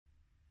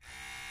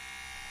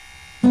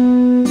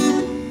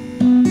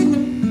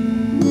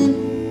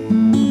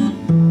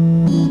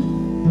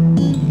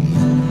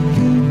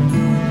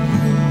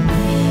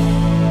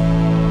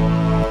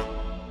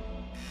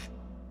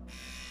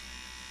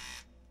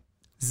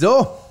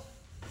So,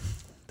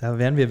 da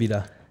wären wir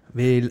wieder.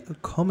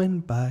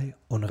 Willkommen bei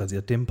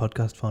Unrasiert, dem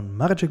Podcast von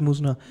Mareczek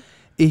Musner.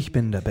 Ich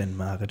bin der Ben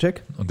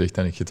Mareczek. Und ich,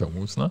 der Nikita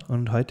Musner.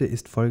 Und heute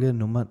ist Folge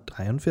Nummer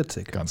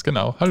 43. Ganz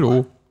genau.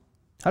 Hallo.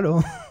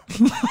 Hallo.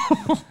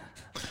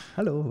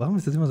 Hallo, warum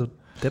ist das immer so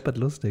deppert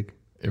lustig?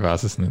 Ich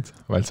weiß es nicht,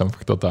 weil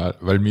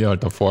wir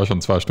halt davor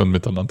schon 2 Stunden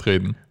miteinander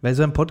reden. Weil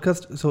so ein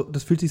Podcast,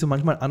 das fühlt sich so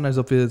manchmal an, als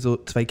ob wir so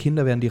 2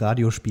 Kinder wären, die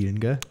Radio spielen,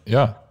 gell?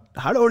 Ja.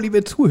 Hallo,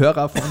 liebe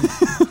Zuhörer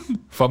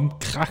vom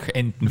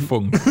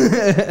Krachentenfunk.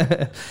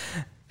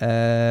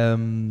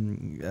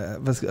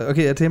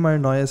 Okay, erzähl mal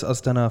Neues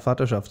aus deiner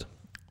Vaterschaft.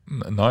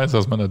 Neues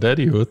aus meiner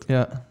Daddyhood?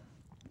 Ja.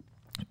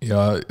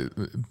 Ja,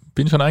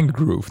 bin schon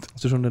eingegroovt.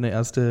 Hast du schon dein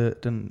erstes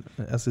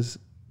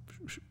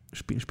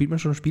Spielt man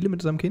schon Spiele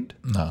mit seinem Kind?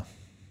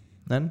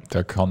 Nein?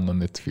 Der kann noch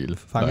nicht viel.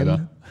 Fangen?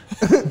 Leider.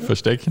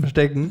 Verstecken?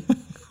 Verstecken?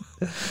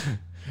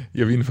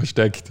 Ich habe ihn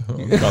versteckt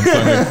und ganz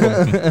lange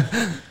gefunden.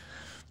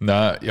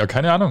 Ja,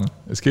 keine Ahnung.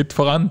 Es geht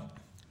voran.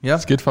 Ja?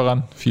 Es geht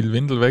voran. Viel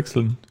Windel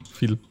wechseln,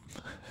 viel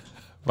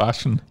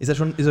waschen. Ist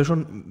er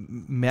schon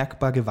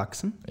merkbar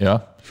gewachsen?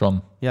 Ja,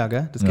 schon. Ja,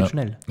 gell? Das geht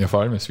schnell. Ja,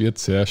 vor allem, es wird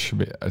sehr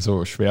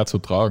schwer zu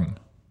tragen.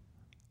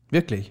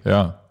 Wirklich?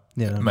 Ja.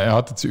 Er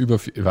hat jetzt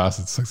ich weiß,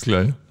 jetzt sag's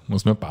gleich,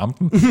 muss man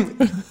pumpen?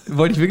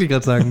 Wollte ich wirklich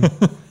gerade sagen.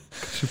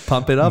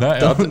 Pump it up.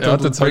 Nein, er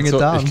hat jetzt halt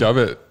so, ich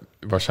glaube,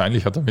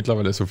 wahrscheinlich hat er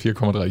mittlerweile so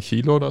 4,3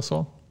 Kilo oder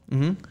so.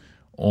 Mhm.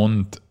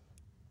 Und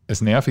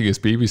das Nervige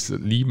ist, Babys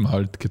lieben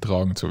halt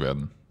getragen zu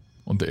werden.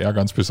 Und er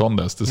ganz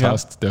besonders. Das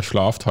heißt, der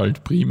schlaft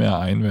halt primär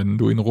ein, wenn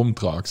du ihn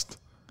rumtragst.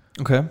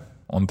 Okay.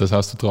 Und das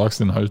heißt, du tragst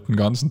ihn halt den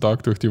ganzen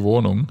Tag durch die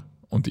Wohnung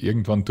und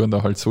irgendwann tun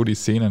da halt so die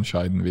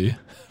Sehnenscheiden weh,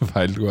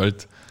 weil du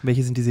halt...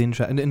 Welche sind die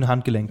Sehnenscheiden? In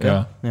Handgelenk,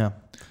 ja?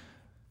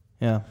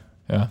 Ja,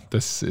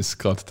 das ist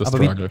gerade das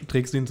Aber Struggle. Wie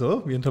trägst du ihn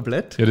so? Wie ein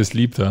Tablett? Ja, das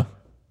liebt er.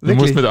 Wirklich?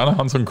 Du musst mit einer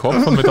Hand so den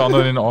Kopf und mit der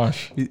anderen den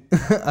Arsch.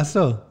 Ach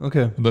so,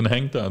 okay. Und dann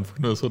hängt er einfach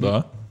nur so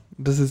da.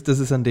 Das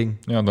ist ein Ding.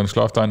 Ja, und dann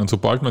schlaft er ein und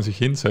sobald man sich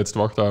hinsetzt,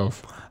 wacht er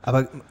auf.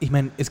 Aber ich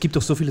meine, es gibt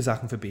doch so viele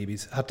Sachen für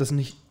Babys. Hat das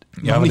nicht,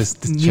 das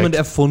niemand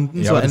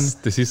erfunden? Ja,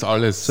 das ist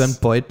alles. So ein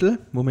Beutel,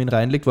 wo man ihn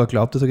reinlegt, wo er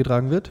glaubt, dass er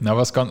getragen wird? Na,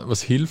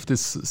 was hilft,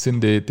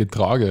 sind die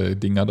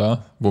Tragedinger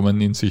da, wo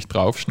man ihn sich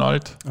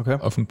draufschnallt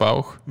auf den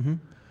Bauch. Mhm.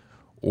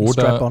 Oder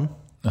Strap-on.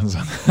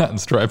 Ein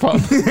Strap-on.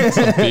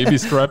 So ein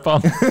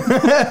Baby-Strap-on.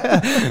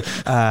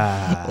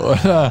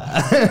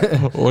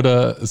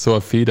 Oder so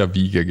eine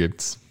Federwiege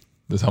gibt's.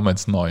 Das haben wir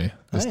jetzt neu.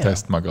 Das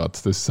testen wir gerade.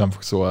 Das ist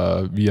einfach so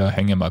wie eine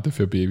Hängematte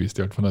für Babys,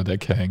 die halt von der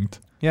Decke hängt.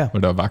 Ja.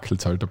 Weil da wackelt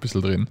es halt ein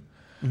bisschen drin.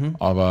 Mhm.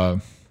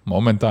 Aber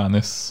momentan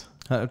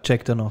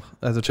checkt er noch.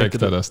 Also checkt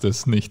er, dass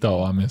das nicht der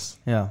Arm ist.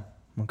 Ja,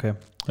 okay.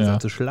 Das ist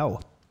halt so schlau.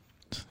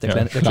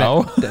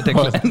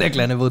 Der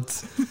kleine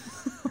Wutz.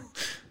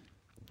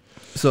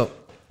 So,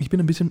 ich bin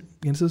ein bisschen,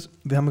 kennst du das?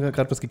 Wir haben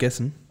gerade was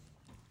gegessen.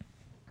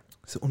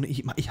 So, und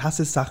ich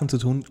hasse es, Sachen zu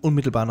tun,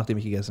 unmittelbar nachdem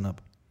ich gegessen habe.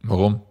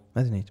 Warum?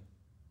 Weiß ich nicht.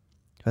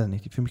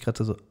 Ich fühle mich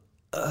gerade so.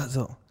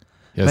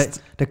 Ja, weil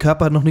der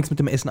Körper hat noch nichts mit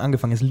dem Essen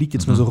angefangen. Es liegt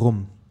jetzt nur so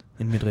rum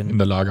in mir drin. In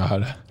der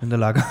Lagerhalle.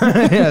 Ja,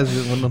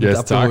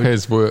 das Sache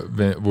ist,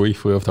 wo ich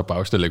früher auf der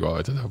Baustelle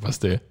gearbeitet habe,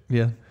 weißt du?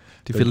 Ja,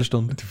 die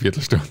Viertelstunde.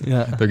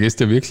 Ja. Da gehst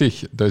du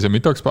wirklich, da ist ja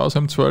Mittagspause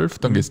um 12,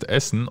 dann gehst du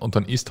essen und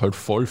dann isst halt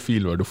voll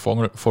viel, weil du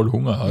voll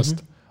Hunger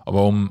hast.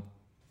 Aber um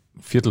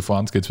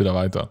 1:45 geht es wieder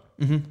weiter.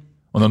 Mhm.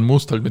 Und dann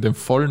musst du halt mit dem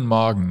vollen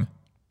Magen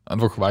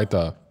einfach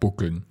weiter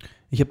buckeln.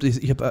 Ich habe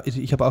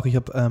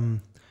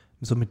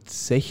so mit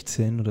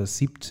 16 oder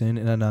 17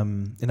 in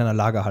einer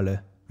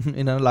Lagerhalle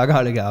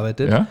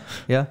gearbeitet. Ja?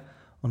 Ja.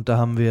 Und da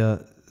haben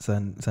wir so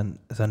ein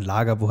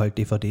Lager, wo halt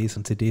DVDs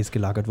und CDs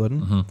gelagert wurden.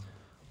 Mhm.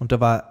 Und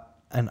da war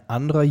ein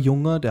anderer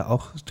Junge, der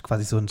auch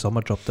quasi so einen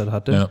Sommerjob da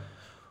hatte. Ja.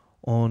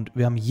 Und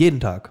wir haben jeden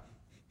Tag,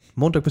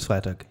 Montag bis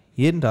Freitag,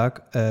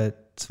 2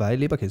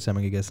 Leberkäse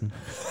gegessen.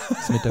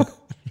 Das Mittag.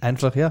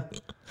 Einfach, ja.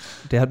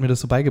 Der hat mir das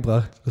so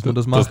beigebracht, dass man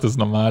das macht. Dass das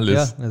normal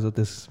ist. Ja, also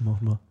das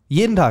machen wir.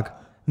 Jeden Tag.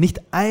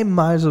 Nicht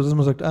einmal so, dass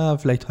man sagt,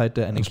 vielleicht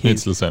heute eine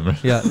Schnitzelsemmel.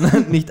 Ja,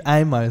 nicht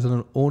einmal,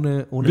 sondern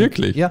ohne.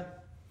 Wirklich? Ja.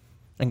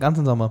 Den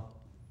ganzen Sommer.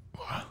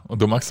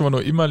 Und du magst aber noch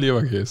immer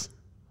Leberkäse.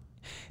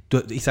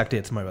 Ich sag dir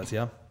jetzt mal was,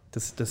 ja.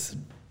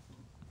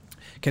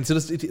 Kennst du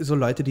das, so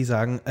Leute, die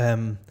sagen,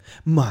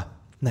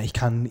 ich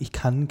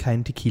kann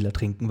keinen Tequila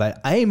trinken, weil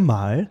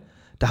einmal,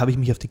 da habe ich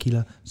mich auf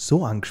Tequila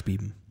so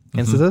angespieben.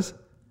 Kennst du das?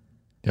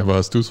 Ja, aber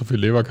hast du so viel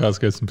Leberkäse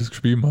gegessen, bis du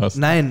gespieben hast?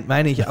 Nein,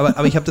 meine ich,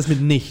 aber ich habe das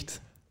mit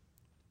nicht.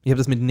 Ich habe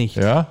das mit nicht.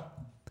 Ja?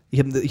 Ich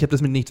hab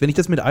das mit nicht. Wenn ich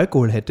das mit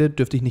Alkohol hätte,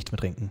 dürfte ich nichts mehr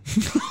trinken.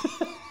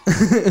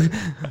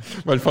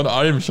 Weil von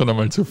allem schon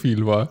einmal zu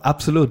viel war.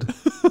 Absolut.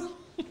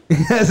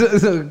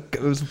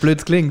 So blöd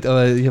es klingt,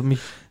 aber ich habe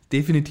mich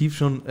definitiv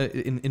schon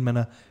in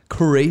meiner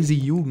crazy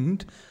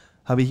Jugend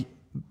habe ich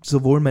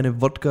sowohl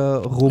meine Wodka,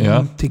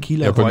 Rum,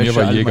 Tequila, ja, bei mir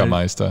war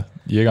Jägermeister.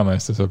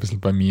 Jägermeister ist ein bisschen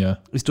bei mir.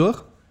 Ist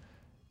durch?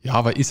 Ja,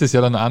 aber ist es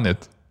ja dann auch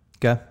nicht.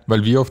 Gell?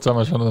 Weil wie oft sind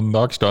wir schon an den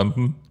Tag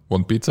gestanden, wo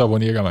Pizza, wo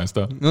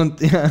Jägermeister.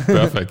 Und, ja.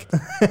 Perfekt.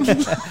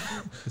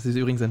 Das ist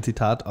übrigens ein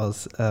Zitat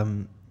aus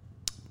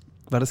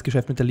War das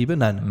Geschäft mit der Liebe?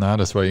 Nein. Nein,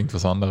 das war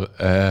irgendwas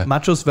anderes.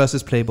 Machos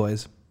versus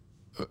Playboys.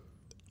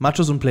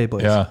 Machos und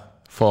Playboys. Ja,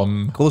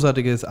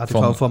 großartiges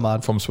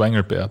ATV-Format. Vom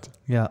Swangelbert.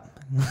 Ja.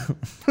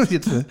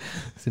 Jetzt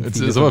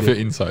ist aber für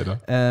Insider.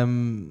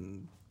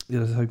 Ja,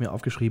 das habe ich mir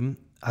aufgeschrieben.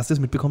 Hast du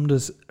es mitbekommen,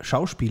 dass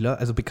Schauspieler,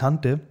 also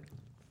Bekannte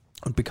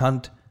und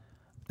bekannt,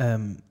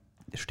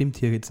 stimmt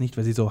hier jetzt nicht,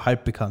 weil sie so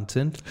halb bekannt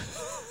sind,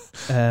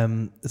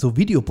 so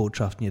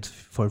Videobotschaften jetzt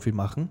voll viel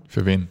machen.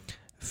 Für wen?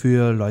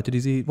 Für Leute, die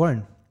sie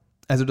wollen.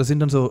 Also das sind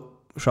dann so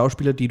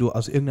Schauspieler, die du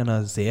aus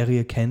irgendeiner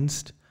Serie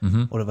kennst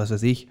oder was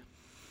weiß ich,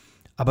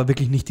 aber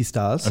wirklich nicht die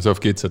Stars. Also auf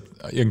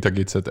irgendeiner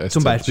GZS.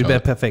 Zum Beispiel wäre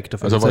perfekt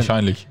dafür. Also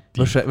wahrscheinlich.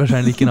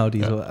 Wahrscheinlich genau die.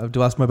 Ja. So. Du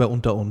warst mal bei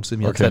Unter uns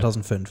im Jahr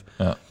 2005.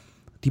 Ja.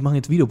 Die machen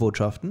jetzt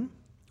Videobotschaften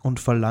und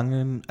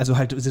verlangen, also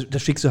halt,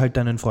 das schickst du halt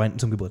deinen Freunden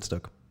zum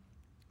Geburtstag.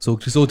 So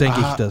denke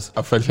ich das.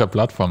 Auf welcher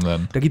Plattform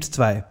denn? Da gibt es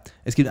 2.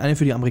 Es gibt eine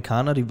für die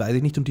Amerikaner, die weiß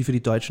ich nicht, und die für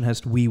die Deutschen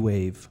heißt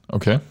WeWave.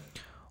 Okay.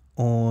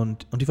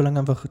 Und die verlangen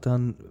einfach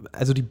dann,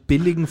 also die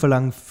billigen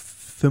verlangen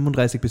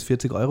 35 bis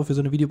 40 Euro für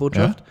so eine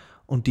Videobotschaft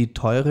und die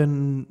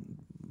teuren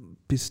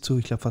bis zu,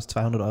 ich glaube, fast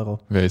 200 Euro.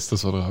 Wer ist das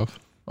so drauf?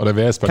 Oder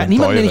wer ist bei den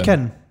niemand, teuren? Den ich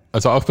kenne.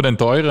 Also auch bei den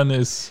teuren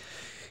ist...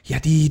 Ja,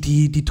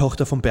 die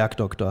Tochter vom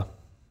Bergdoktor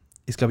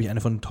ist, glaube ich,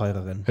 eine von den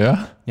teureren.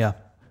 Ja? Ja.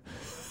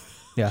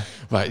 Ja.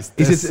 Weiß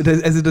das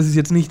ist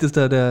jetzt nicht, dass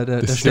da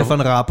der Stefan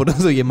Raab oder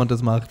so jemand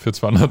das macht. Für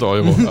 200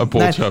 Euro eine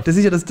Botschaft. Nein, das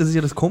ist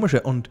ja das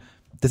Komische und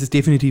das ist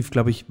definitiv,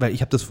 glaube ich, weil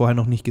ich habe das vorher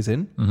noch nicht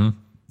gesehen.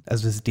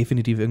 Also das ist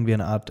definitiv irgendwie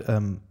eine Art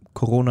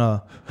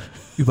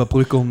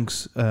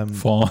Corona-Überbrückungs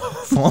Fonds.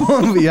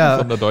 Ja.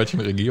 Von der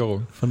deutschen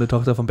Regierung. Von der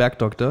Tochter vom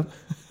Bergdoktor.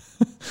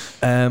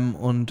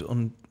 Und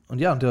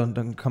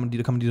dann kann man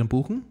die dann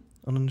buchen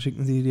und dann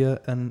schicken sie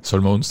dir ein...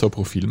 Sollen wir uns da ein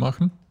Profil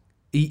machen?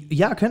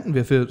 Ja, könnten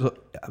wir für so,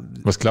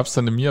 Was glaubst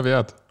du denn mir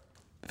wert?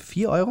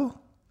 4 Euro?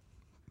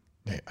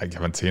 Nee,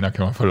 eigentlich einen Zehner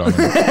kann man verlangen.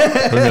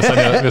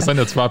 wir sind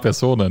ja 2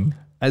 Personen.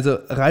 Also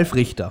Ralf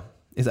Richter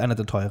ist einer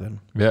der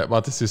teuren. Wer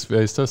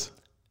ist das?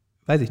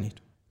 Weiß ich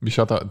nicht. Wie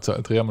schaut er?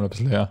 Dreh mal ein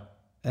bisschen her.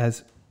 Er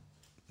ist,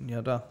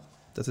 ja da,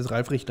 das ist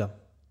Ralf Richter.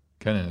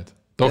 Kenne ich nicht.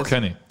 Doch,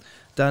 kenne ich.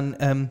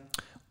 Dann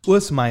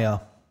Urs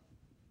Meier,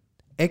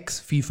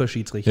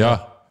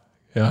 Ex-FIFA-Schiedsrichter.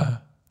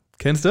 Ja.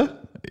 Kennst du?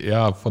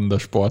 Ja, von der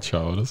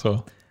Sportschau oder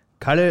so.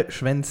 Kalle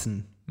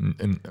Schwänzen.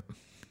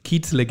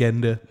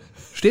 Kiezlegende.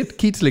 Steht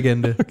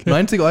Kiezlegende. Okay.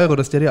 90 Euro,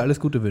 dass der dir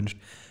alles Gute wünscht.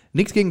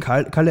 Nichts gegen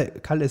Kalle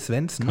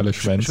Schwänzen. Kalle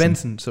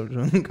Schwänzen.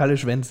 Kalle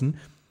Schwänzen.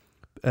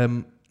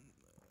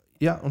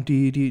 Ja, und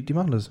die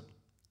machen das.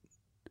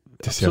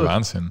 Das ist ja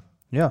Wahnsinn.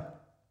 Ja.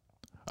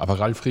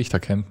 Aber Ralf Richter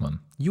kennt man.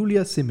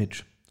 Julia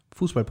Simic,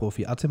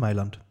 Fußballprofi, AC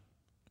Mailand.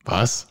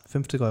 Was?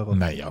 50 Euro.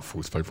 Naja,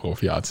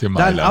 Fußballprofi, AC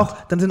Mailand.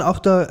 Dann sind auch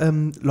da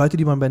Leute,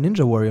 die mal bei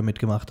Ninja Warrior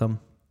mitgemacht haben.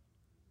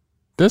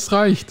 Das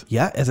reicht.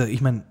 Ja, also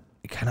ich meine,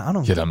 keine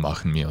Ahnung. Ja, dann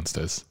machen wir uns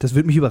das. Das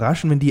würde mich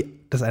überraschen, wenn die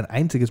das ein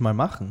einziges Mal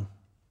machen.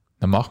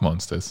 Dann machen wir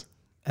uns das.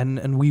 Ein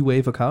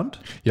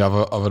WeWave-Account? Ja,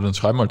 aber dann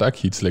schreiben wir halt auch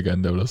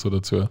Kiezlegende oder so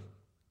dazu.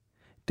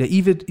 Der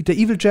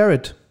Evil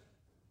Jared.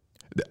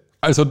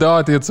 Also da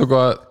hat jetzt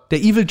sogar...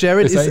 Der Evil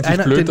Jared ist eigentlich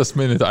einer... blöd, dass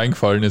mir nicht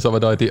eingefallen ist, aber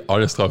da hat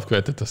alles drauf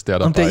gewettet, dass der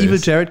dabei ist. Und der Evil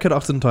Jared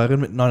gehört auch zu den teuren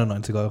mit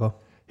 99 Euro.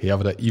 Ja,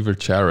 aber der Evil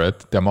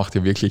Jared, der macht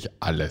ja wirklich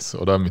alles,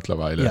 oder?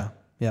 Mittlerweile.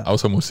 Ja.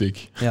 Außer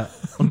Musik. Ja.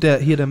 Und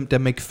der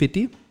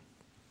McFitty?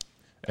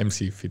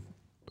 MC Fit.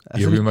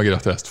 Ich habe immer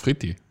gedacht, der heißt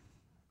Fritti.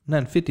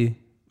 Nein, Fitti.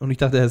 Und ich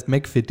dachte, er heißt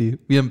McFitty,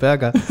 wie ein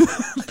Burger.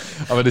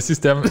 Aber das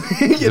ist der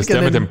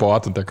mit dem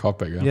Board und der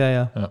Kappe, gell?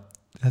 Ja.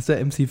 Hast du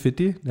MC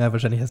Fitty? Ja,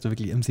 wahrscheinlich hast du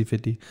wirklich MC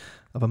Fitty.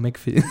 Aber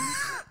McFitty.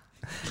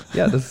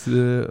 Ja, das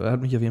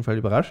hat mich auf jeden Fall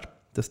überrascht,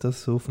 dass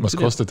das so funktioniert. Was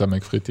kostet der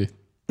McFritty?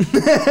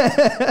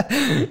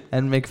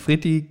 Ein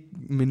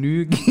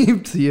McFritty-Menü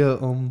gibt es hier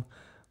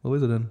wo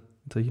ist er denn?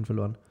 Jetzt habe ich ihn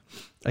verloren.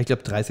 Ich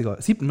glaube 30 Euro.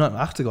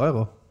 80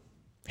 Euro.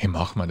 Hey,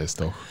 machen wir das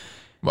doch.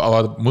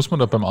 Aber muss man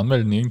da beim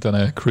Anmelden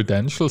irgendeine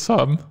Credentials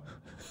haben?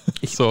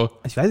 Ich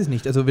weiß es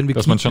nicht. Also wenn wir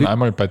dass man schon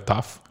einmal bei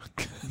TAF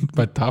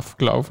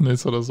gelaufen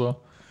ist oder so.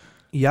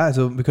 Ja,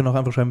 also wir können auch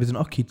einfach schreiben, wir sind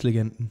auch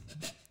Kiezlegenden.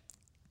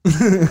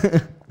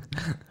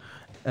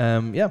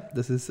 Ja,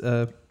 das ist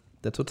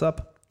that's what's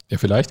up. Ja,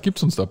 vielleicht gibt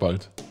es uns da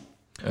bald.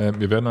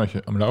 Wir werden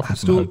euch am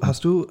Laufenden halten.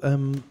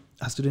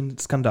 Hast du den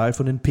Skandal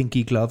von den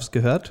Pinky Gloves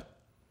gehört?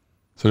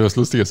 Soll ich was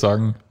Lustiges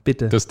sagen?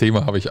 Bitte. Das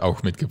Thema habe ich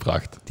auch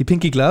mitgebracht. Die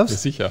Pinky Gloves? Ja,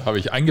 sicher, habe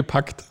ich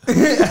eingepackt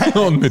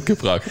und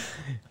mitgebracht.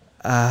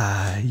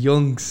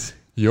 Jungs.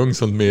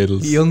 Jungs und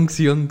Mädels. Jungs,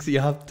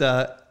 ihr habt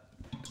da...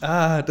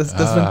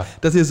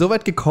 dass ihr so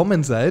weit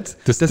gekommen seid.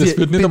 Das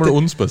wird nicht einmal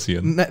uns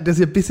passieren. Dass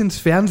ihr bis ins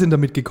Fernsehen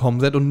damit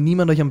gekommen seid und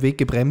niemand euch am Weg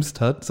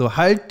gebremst hat. So,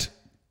 halt.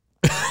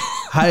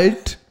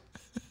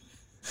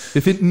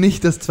 Wir finden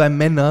nicht, dass 2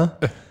 Männer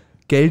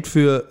Geld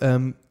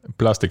für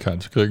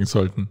Plastikhandschuhe kriegen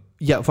sollten.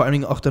 Ja, vor allen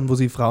Dingen auch dann, wo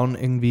sie Frauen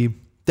irgendwie...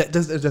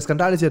 Der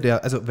Skandal ist ja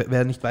also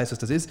wer nicht weiß, was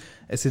das ist,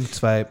 es sind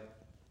 2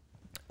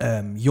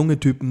 junge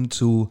Typen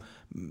zu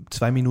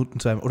 2 Minuten,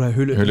 oder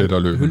Höhle der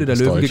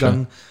Löwen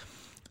gegangen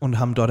und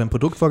haben dort ein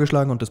Produkt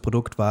vorgeschlagen und das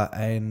Produkt war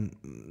ein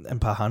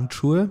paar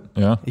Handschuhe.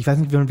 Ja. Ich weiß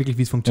nicht wirklich,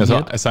 wie es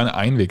funktioniert. Also es sind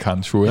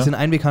Einweghandschuhe. Es sind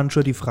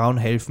Einweghandschuhe, die Frauen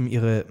helfen,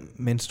 ihre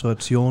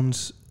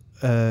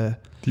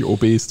die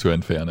OBs zu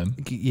entfernen.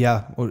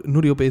 Ja,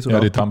 nur die OBs oder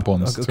ja, die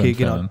Tampons zu entfernen.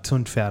 Genau, zu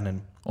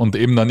entfernen. Und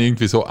eben dann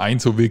irgendwie so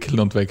einzuwickeln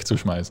und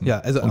wegzuschmeißen. Ja,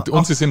 also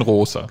und sie sind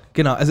rosa.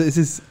 Genau, also es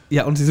ist,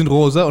 ja, und sie sind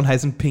rosa und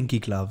heißen Pinky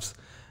Gloves.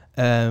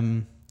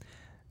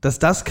 Dass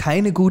das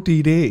keine gute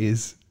Idee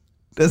ist.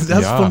 Dass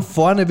das von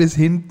vorne bis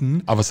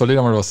hinten. Aber soll ich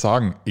da mal was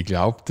sagen? Ich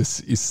glaube,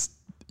 das ist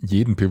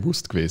jedem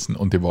bewusst gewesen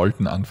und die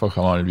wollten einfach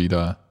einmal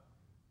wieder.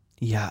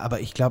 Ja, aber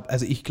ich glaube,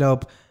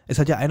 es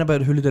hat ja einer bei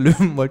der Höhle der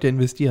Löwen, wollte ja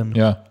investieren.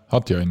 Ja,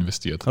 hat ja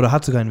investiert. Oder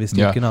hat sogar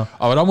investiert, ja. Genau.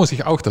 Aber da muss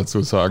ich auch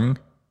dazu sagen,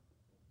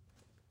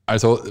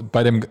 also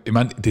ich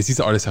meine, das ist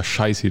alles eine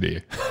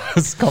Scheißidee.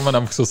 Das kann man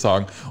einfach so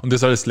sagen. Und das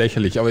ist alles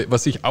lächerlich. Aber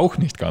was ich auch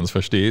nicht ganz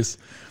verstehe, ist,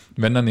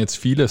 wenn dann jetzt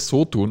viele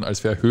so tun,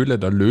 als wäre Höhle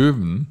der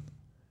Löwen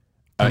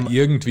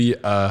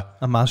irgendwie ein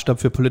Maßstab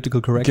für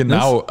Political Correctness.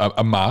 Genau,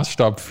 ein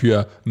Maßstab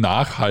für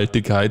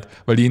Nachhaltigkeit,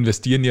 weil die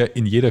investieren ja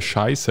in jede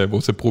Scheiße, wo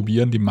sie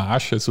probieren, die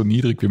Marge so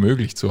niedrig wie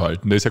möglich zu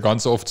halten. Das ist ja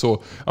ganz oft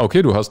so,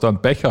 okay, du hast da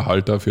einen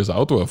Becherhalter fürs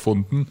Auto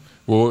erfunden,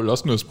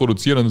 lass uns das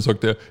produzieren? Und dann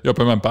sagt er, ja,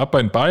 bei meinem Papa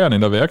in Bayern in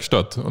der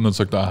Werkstatt. Und dann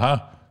sagt er,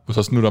 aha, was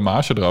hast du nur da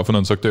Marge drauf? Und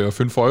dann sagt er, ja,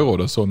 5 Euro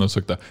oder so. Und dann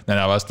sagt er, nein,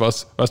 weißt du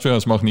was, wir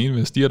das machen, ich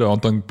investiere da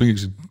und dann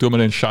tun wir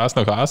den Schatz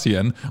nach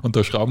Asien und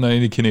da schrauben dann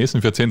die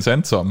Chinesen für 10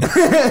 Cent zusammen.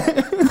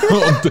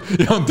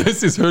 und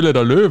das ist Höhle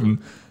der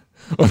Löwen.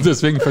 Und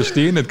deswegen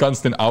verstehe ich nicht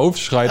ganz den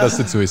Aufschrei, dass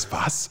das so ist.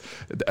 Was?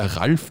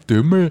 Ralf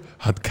Dümmel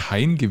hat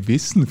kein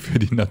Gewissen für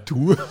die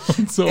Natur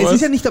und sowas. Es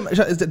ist ja nicht,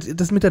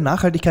 das mit der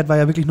Nachhaltigkeit war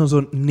ja wirklich nur so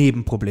ein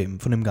Nebenproblem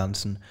von dem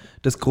Ganzen.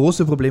 Das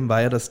große Problem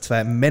war ja, dass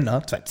zwei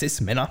weiße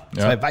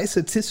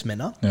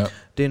Cis-Männer,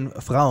 den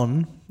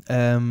Frauen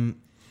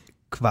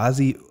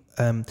quasi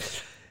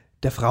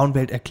der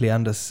Frauenwelt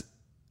erklären,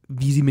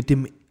 wie sie mit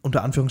dem,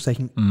 unter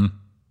Anführungszeichen,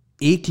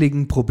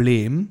 ekligen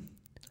Problem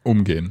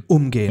umgehen.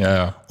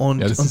 Ja. Und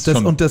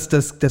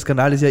der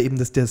Skandal ist ja eben,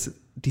 dass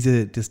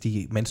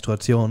die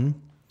Menstruation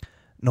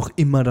noch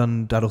immer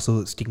dann dadurch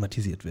so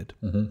stigmatisiert wird.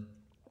 Mhm.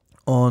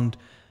 Und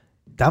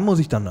da muss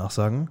ich dann auch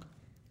sagen,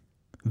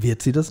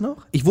 wird sie das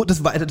noch?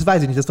 Das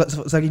weiß ich nicht, das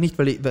sage ich nicht,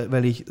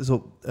 weil ich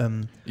so...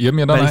 Ich habe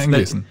mir dann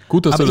eingelesen.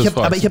 Gut, dass du das fragst.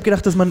 Aber ich habe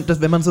gedacht, dass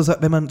wenn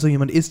man so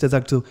jemand ist, der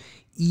sagt so,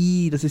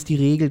 das ist die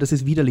Regel, das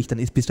ist widerlich,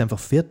 dann bist du einfach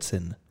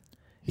 14.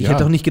 Ich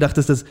hätte auch nicht gedacht,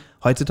 dass das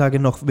heutzutage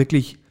noch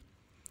wirklich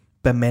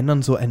bei Männern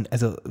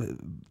dass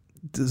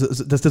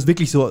das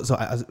wirklich dass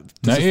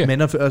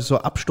Männer für so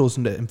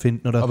abstoßende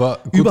empfinden oder aber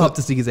überhaupt,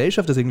 dass die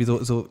Gesellschaft das irgendwie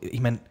so ich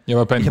meine, ja,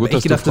 aber Ben, ich gut,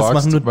 dass gedacht, du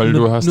fragst, das machen weil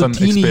du hast dann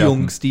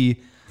Teenie-Jungs, du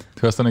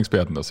hast dann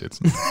Experten da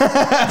sitzen.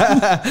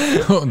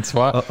 Und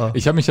zwar,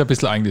 ich habe mich ja ein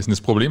bisschen eingelesen.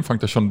 Das Problem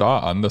fängt ja schon da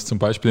an, dass zum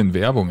Beispiel in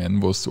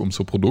Werbungen, wo es um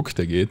so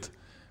Produkte geht,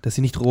 dass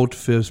sie nicht rot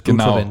fürs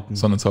Blut verwenden.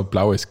 Sondern so ein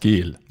blaues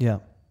Gel. Ja.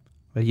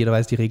 Weil jeder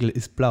weiß, die Regel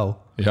ist blau.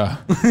 Ja.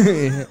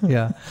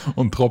 Ja.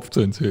 Und tropft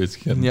so ins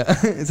Höschen. Ja,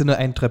 ist ja nur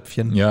ein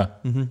Tröpfchen. Ja.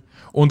 Mhm.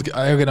 Und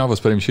genau,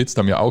 was bei dem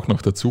Shitstorm ja auch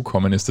noch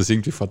dazukommen ist, dass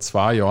irgendwie vor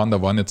 2 Jahren,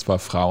 da waren ja 2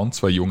 Frauen,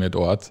 2 Junge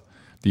dort,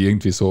 die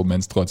irgendwie so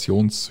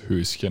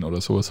Menstruationshöschen oder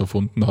sowas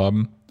erfunden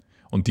haben.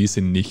 Und die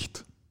sind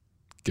nicht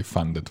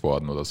gefundet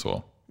worden oder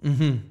so.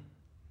 Mhm.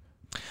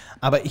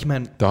 Aber ich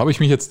meine... Da habe ich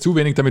mich jetzt zu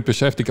wenig damit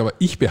beschäftigt, aber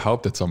ich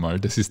behaupte jetzt einmal,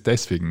 das ist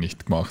deswegen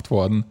nicht gemacht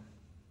worden,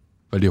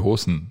 weil die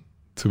Hosen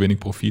zu wenig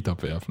Profit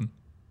abwerfen.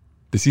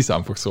 Das ist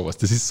einfach sowas.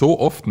 Das ist so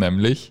oft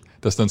nämlich,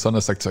 dass dann Sonder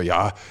sagt so,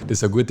 ja, das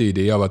ist eine gute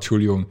Idee, aber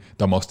Entschuldigung,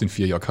 da machst du in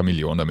 4 Jahren keine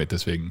Million damit,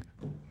 deswegen.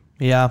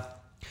 Ja,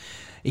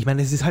 ich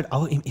meine, es ist halt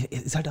auch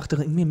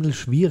irgendwie ein bisschen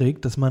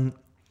schwierig,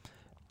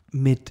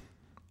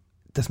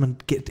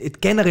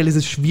 generell ist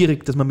es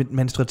schwierig, dass man mit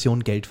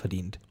Menstruation Geld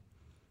verdient.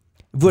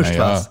 Wurscht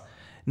was.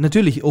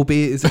 Natürlich, OB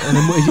ist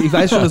ich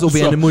weiß schon, dass OB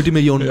eine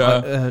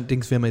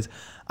Multimillionen-Dingsfirma ist,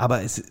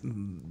 aber das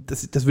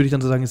würde ich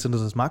dann so sagen, ist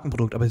das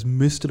Markenprodukt, aber es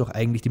müsste doch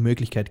eigentlich die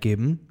Möglichkeit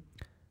geben,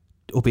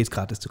 OBs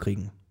gratis zu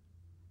kriegen.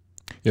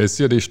 Ja, ist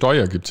ja die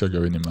Steuer gibt es ja,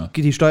 glaube ich, nicht mehr.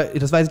 Die Steuer,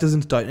 das weiß ich, dass es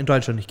in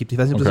Deutschland nicht gibt. Ich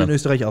weiß nicht, ob das in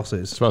Österreich auch so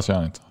ist. Das weiß ich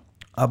ja nicht.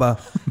 Aber,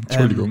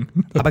 Entschuldigung.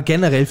 Aber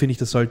generell finde ich,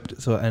 das sollte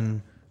so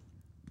ein,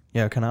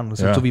 ja, keine Ahnung, das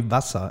sollte so wie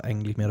Wasser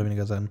eigentlich mehr oder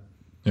weniger sein.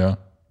 Ja.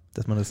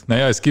 Dass man das...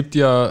 Naja, es gibt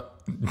ja,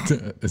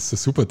 es ist ein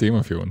super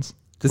Thema für uns.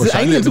 Das ist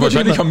eigentlich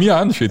wahrscheinlich haben wir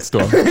einen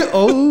Shitstorm.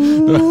 Oh,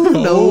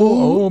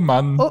 no. Oh,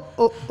 Mann.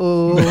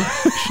 Oh.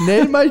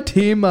 Schnell mal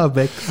Thema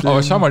wechseln.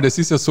 Aber schau mal, das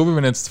ist ja so, wie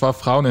wenn jetzt 2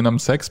 Frauen in einem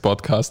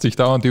Sex-Podcast sich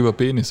dauernd über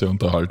Penisse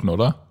unterhalten,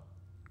 oder?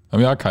 Haben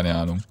wir auch keine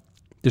Ahnung.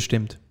 Das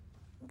stimmt.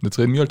 Jetzt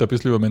reden wir halt ein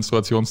bisschen über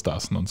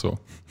Menstruationstassen und so.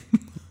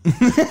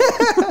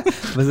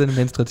 Was ist eine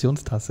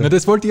Menstruationstasse? Na,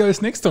 das wollte ich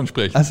als nächstes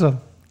ansprechen. Ach so.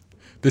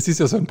 Das ist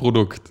ja so ein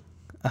Produkt.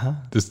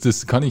 Aha.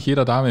 Das kann ich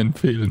jeder Dame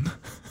empfehlen.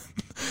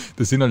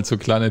 Das sind halt so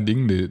kleine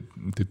Dinge,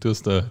 die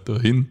tust du da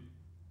hin.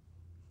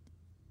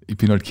 Ich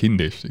bin halt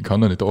kindisch, ich kann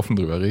da nicht offen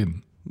drüber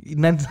reden.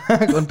 Nein,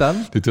 sag, und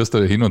dann? Die tust du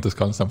da hin und das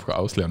kannst du einfach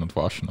ausleeren und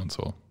waschen und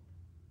so.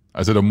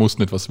 Also da musst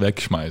du nicht was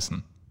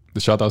wegschmeißen.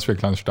 Das schaut aus wie ein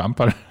kleines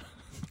Stammball.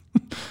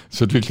 Das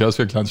schaut wirklich aus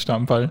wie ein kleines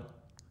Stammball.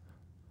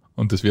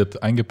 Und das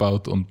wird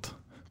eingebaut und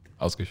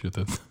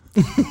ausgeschüttet.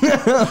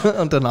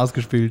 Und dann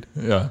ausgespült.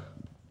 Ja.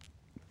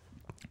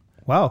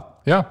 Wow.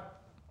 Ja.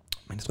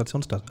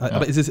 Menstruationstasse. Ja.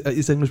 Aber ist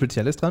irgendwas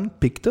Spezielles dran?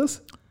 Pickt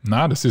das?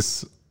 Das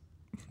ist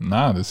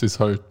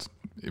halt,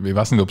 ich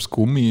weiß nicht, ob es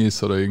Gummi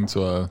ist oder irgend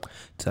so ein...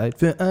 Zeit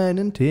für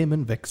einen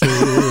Themenwechsel.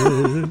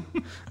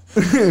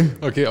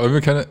 Okay, aber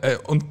wir können,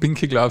 und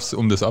Pinky Gloves,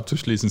 um das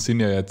abzuschließen,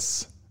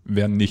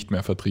 werden nicht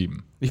mehr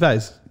vertrieben. Ich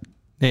weiß.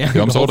 Ja,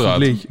 wir haben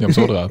Sodrad.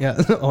 Ja,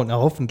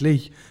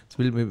 hoffentlich. Das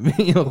will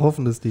mir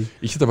hoffen, dass die...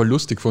 Ich hätte aber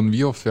lustig gefunden,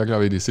 wie oft wäre,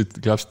 glaube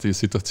ich, die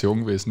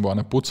Situation gewesen, wo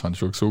einer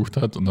Putzhandschuhe gesucht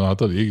hat und dann hat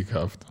er die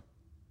gekauft.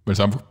 Weil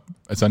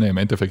es sind ja im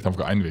Endeffekt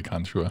einfach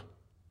Einweghandschuhe.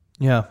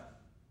 Ja.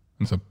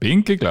 Und so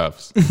Pinky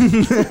Gloves.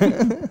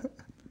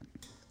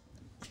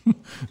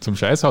 Zum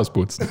Scheißhaus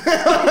putzen.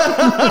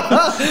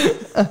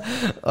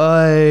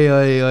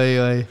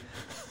 Oi.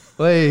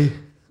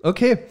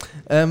 Okay,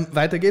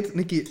 weiter geht's.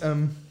 Niki,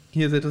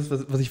 hier ist etwas,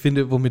 was ich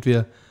finde, womit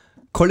wir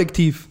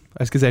kollektiv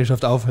als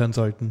Gesellschaft aufhören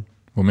sollten.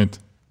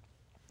 Womit?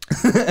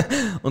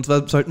 Und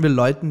zwar sollten wir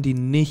Leuten, die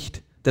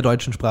nicht der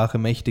deutschen Sprache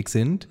mächtig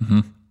sind,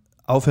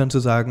 aufhören zu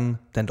sagen,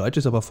 dein Deutsch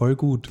ist aber voll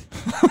gut.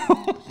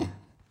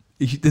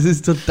 Das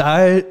ist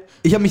total...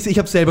 Ich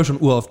habe selber schon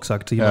uroft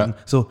gesagt zu jemandem.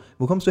 Ja. So,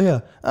 wo kommst du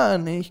her?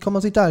 Nee, ich komme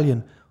aus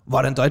Italien.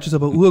 Wow, dein Deutsch ist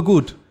aber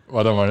urgut.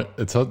 Warte mal,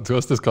 du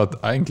hast es gerade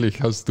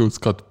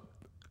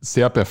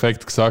sehr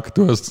perfekt gesagt.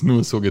 Du hast es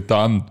nur so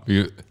getan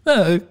wie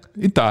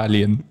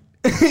Italien.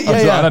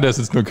 Also einer, der es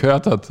jetzt nur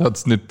gehört hat, hat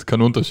es nicht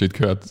keinen Unterschied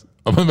gehört.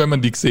 Aber wenn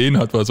man die gesehen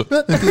hat, war so...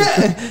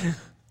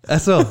 Ach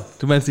so,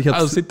 du meinst, ich habe...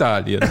 Aus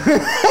Italien.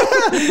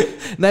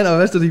 Nein, aber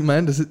weißt du, was ich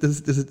meine?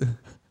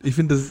 Ich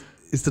finde, das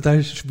ist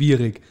total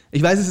schwierig.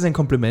 Ich weiß, es ist ein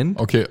Kompliment.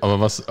 Okay, aber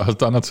was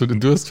hast du dann zu den...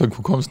 Du hast gesagt,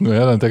 wo kommst du nur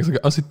her? Dann denkst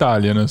du, aus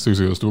Italien. Dann hast du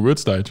gesagt, du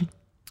würdest Deutsch.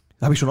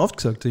 Habe ich schon oft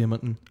gesagt zu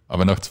jemandem.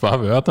 Aber nach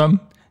 2 Wörtern?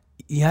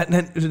 Ja,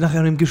 nein, nach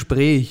einem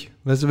Gespräch.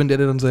 Weißt du, wenn der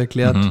dir dann so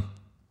erklärt.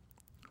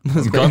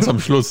 Und ganz am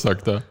Schluss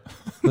sagt er.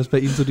 Was bei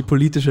ihm so die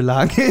politische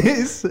Lage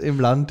ist im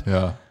Land.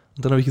 Ja.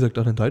 Und dann habe ich gesagt,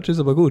 dein Deutsch ist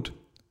aber gut.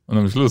 Und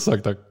am Schluss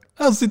sagt er,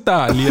 aus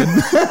Italien.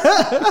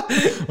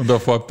 Und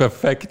davor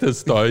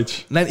perfektes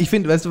Deutsch. Nein,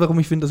 weißt du, warum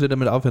ich finde, dass wir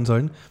damit aufhören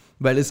sollen?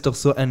 Weil es doch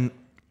so einen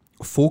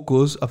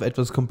Fokus auf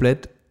etwas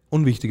komplett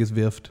Unwichtiges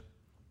wirft.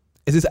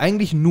 Es ist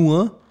eigentlich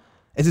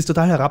es ist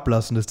total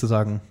herablassend, das zu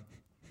sagen.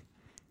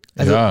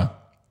 Also, ja.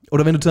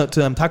 Oder wenn du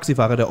zu einem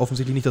Taxifahrer, der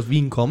offensichtlich nicht aus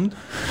Wien kommt,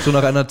 so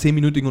nach einer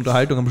 10-minütigen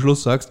Unterhaltung am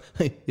Schluss sagst,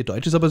 hey, ihr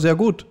Deutsch ist aber sehr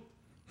gut.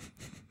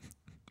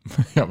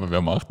 Ja, aber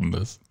wer macht denn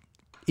das?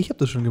 Ich habe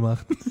das schon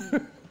gemacht.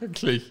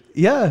 Wirklich?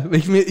 Ja,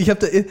 ich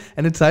habe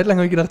eine Zeit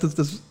lang gedacht,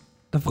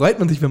 da freut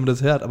man sich, wenn man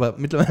das hört, aber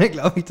mittlerweile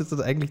glaube ich, dass das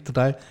eigentlich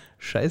total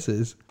scheiße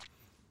ist.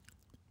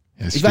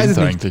 Ja, es stimmt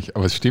eigentlich,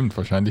 aber es stimmt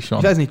wahrscheinlich schon.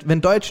 Ich weiß nicht,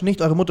 wenn Deutsch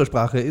nicht eure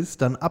Muttersprache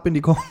ist, dann ab in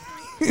die Kommentare.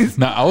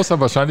 Na, außer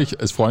wahrscheinlich,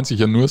 es freuen sich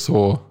ja nur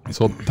so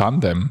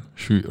Tandem,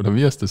 oder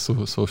wie heißt das,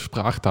 so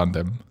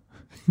Sprachtandem.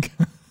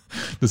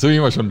 Das habe ich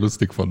immer schon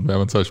lustig gefunden, wenn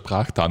man so ein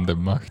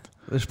Sprachtandem macht.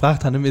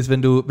 Sprachtandem ist,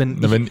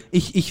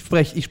 ich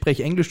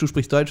spreche Englisch, du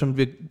sprichst Deutsch und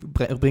wir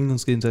bringen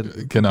uns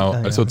gegenseitig. Genau,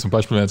 also zum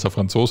Beispiel, wenn jetzt ein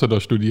Franzose da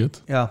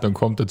studiert, ja, dann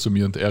kommt er zu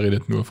mir und er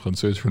redet nur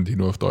Französisch und ich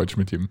nur auf Deutsch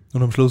mit ihm.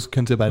 Und am Schluss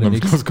könnt ihr beide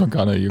nichts. Und am Schluss kann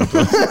keiner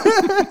irgendwas.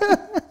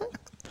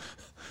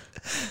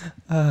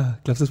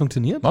 Glaubst du, das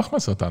funktioniert? Mach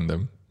mal so ein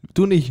Tandem.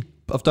 Du nicht,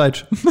 auf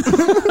Deutsch.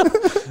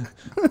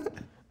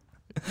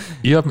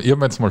 Ich hab mir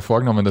jetzt mal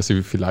vorgenommen, dass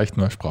ich vielleicht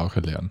nur eine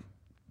Sprache lerne.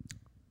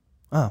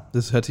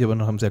 Das hört sich aber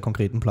nach einem sehr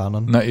konkreten Plan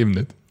an. Na, eben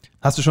nicht.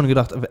 Hast du schon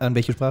gedacht, an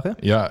welche Sprache?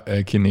 Ja,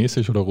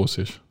 Chinesisch oder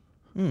Russisch.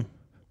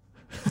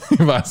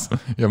 Was?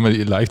 Ich habe mir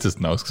die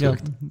leichtesten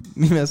ausgesucht. Ja,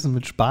 wie wäre es denn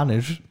mit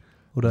Spanisch?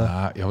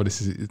 Oder? Ja, aber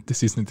das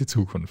ist nicht die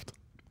Zukunft.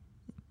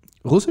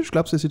 Russisch,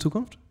 glaubst du, ist die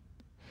Zukunft?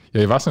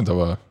 Ja, ich weiß nicht,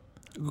 aber...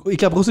 Ich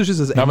glaube, Russisch ist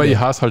das Ende. Aber ich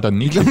hasse halt dann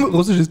nicht. Ich glaube,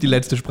 Russisch ist die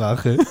letzte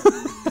Sprache.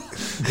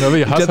 Ja, aber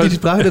ich glaube, die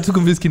Sprache der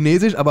Zukunft ist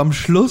Chinesisch, aber am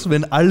Schluss,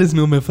 wenn alles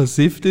nur mehr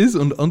versifft ist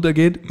und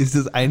untergeht, ist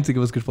das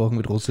Einzige, was gesprochen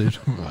wird, Russisch.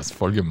 Was,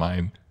 voll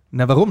gemein.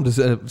 Na, warum? Das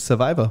ist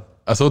Survivor.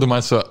 Achso, du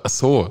meinst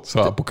so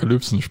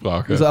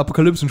Apokalypsensprache. So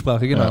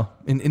Apokalypsensprache, genau.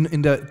 Ja.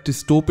 In der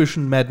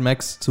dystopischen Mad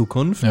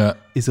Max-Zukunft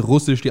ist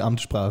Russisch die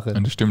Amtssprache. Ja,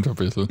 das stimmt ein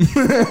bisschen.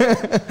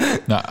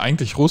 Na,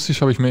 eigentlich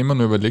Russisch habe ich mir immer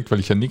nur überlegt, weil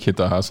ich ja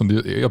Nikita hasse und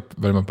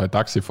weil man bei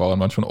Taxifahrern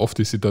manchmal oft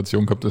die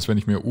Situation gehabt, dass wenn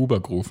ich mir Uber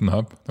gerufen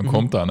habe, dann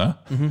kommt einer,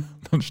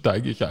 dann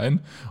steige ich ein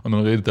und dann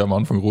redet er am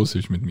Anfang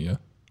Russisch mit mir.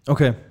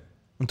 Okay.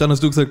 Und dann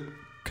hast du gesagt,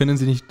 können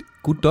Sie nicht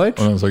gut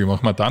Deutsch? Und dann sage ich,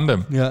 mach mal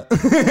Tandem. Ja.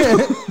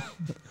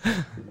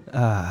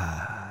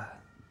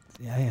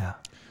 Ja.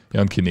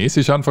 Ja, und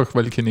Chinesisch einfach,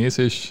 weil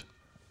Chinesisch...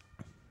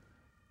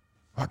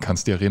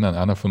 Kannst du dich erinnern,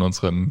 einer von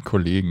unseren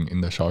Kollegen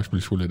in der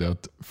Schauspielschule, der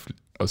hat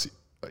aus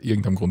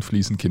irgendeinem Grund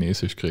fließend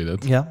Chinesisch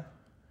geredet. Ja.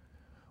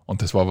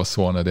 Und das war aber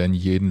so einer, der in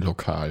jedem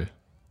Lokal,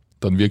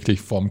 dann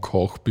wirklich vom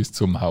Koch bis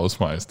zum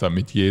Hausmeister,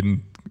 mit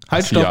jedem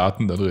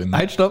Asiaten da drin.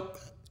 Halt, stopp.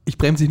 Ich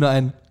bremse dich nur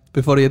ein,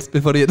 bevor du jetzt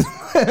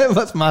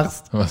was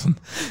machst. Was denn?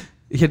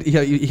 Ich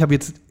habe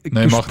jetzt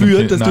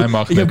gespürt,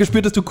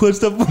 dass du kurz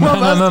davor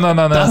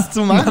warst, das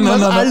zu machen,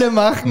 was alle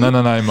machen.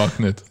 Nein, mach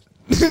nicht.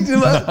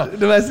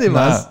 Du weißt nicht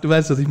was. Du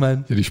weißt, was ich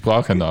meine. Ja, die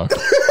Sprache nach.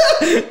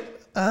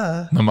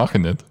 Na, mach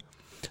ich nicht.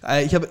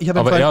 Ich hab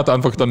aber er hat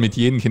einfach dann mit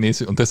jedem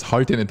Chinesisch, und das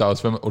halte ich nicht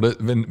aus,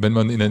 wenn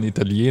man in einen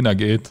Italiener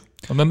geht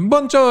und dann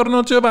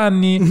Buongiorno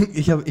Giovanni.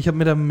 Ich hab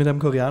mit einem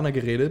Koreaner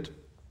geredet.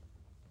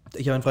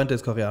 Ich habe einen Freund, der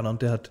ist Koreaner,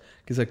 und der hat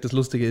gesagt, das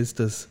Lustige ist,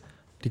 dass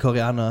die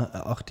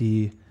Koreaner auch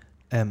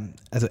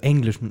also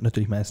Englisch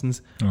natürlich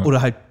meistens,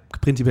 oder halt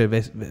prinzipiell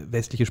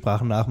westliche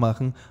Sprachen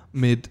nachmachen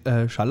mit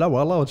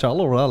Shalawala und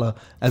Shalawala.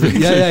 Also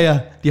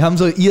ja, die haben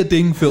so ihr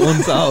Ding für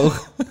uns auch.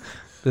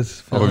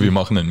 Aber wir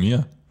machen einen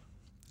mir.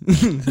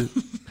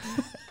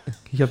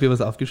 Ich habe hier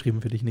was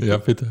aufgeschrieben für dich, Nick. Ja,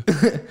 bitte.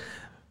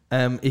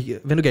 Wenn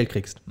du Geld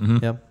kriegst,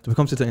 ja, du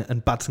bekommst jetzt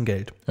ein Batzen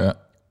Geld. Ja.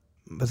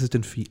 Was ist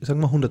denn viel? Sagen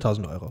wir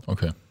 100.000 Euro.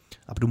 Okay.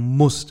 Aber du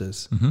musst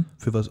es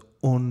für was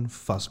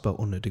unfassbar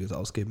Unnötiges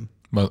ausgeben.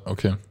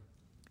 Okay.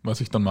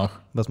 Was ich dann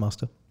mache? Was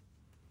machst du?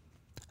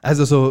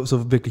 Also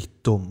so wirklich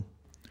dumm.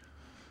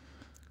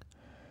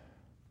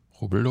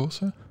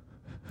 Rubbellose?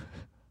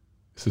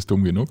 Ist es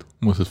dumm genug?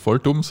 Muss es voll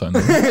dumm sein?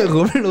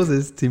 Rubbellose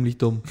ist ziemlich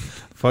dumm.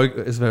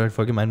 Es wäre halt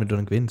voll gemein, wenn du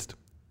dann gewinnst.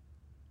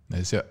 Das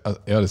ist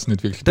das ist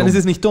nicht wirklich dumm. Dann ist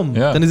es nicht dumm.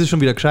 Ja. Dann ist es schon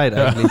wieder gescheit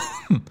eigentlich.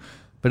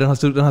 Weil dann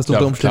hast du unter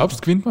Umständen... Glaubst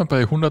du, gewinnt man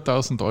bei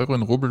 100.000 Euro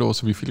in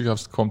Rubbellose? Wie viel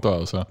glaubst du, kommt da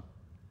raus?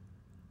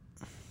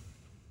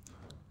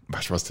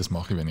 Weißt du was, das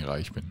mache ich, wenn ich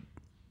reich bin?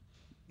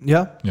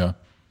 Ja? Ja.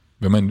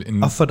 Wenn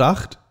man auf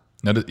Verdacht?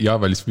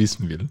 Ja, weil ich es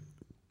wissen will.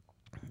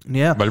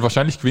 Ja. Weil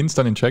wahrscheinlich gewinnst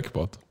du dann den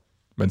Jackpot,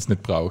 wenn du es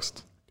nicht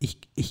brauchst.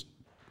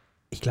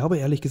 Ich glaube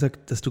ehrlich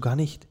gesagt, dass du gar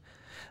nicht...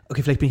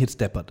 Okay, vielleicht bin ich jetzt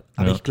deppert,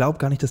 aber ich glaube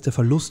gar nicht, dass der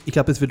Verlust... Ich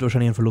glaube, es wird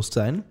wahrscheinlich ein Verlust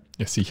sein.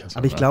 Ja, sicher.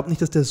 Aber ich glaube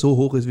nicht, dass der so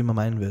hoch ist, wie man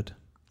meinen wird.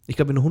 Ich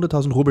glaube, wenn du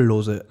 100.000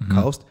 Rubbellose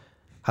kaufst,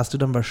 hast du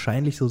dann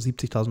wahrscheinlich so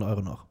 70.000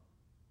 Euro noch.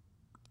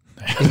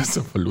 Naja, das ist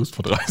ein Verlust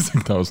von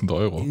 30.000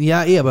 Euro.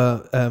 Ja,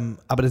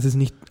 aber das ist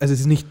nicht...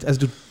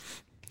 Also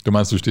du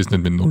meinst, du stehst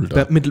nicht mit Null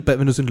da? Wenn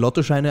du es in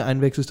Lottoscheine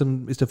einwechselst,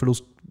 dann ist der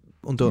Verlust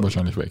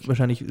wahrscheinlich weg.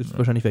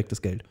 Wahrscheinlich weg,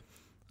 das Geld.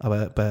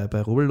 Aber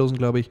bei Rubbellosen,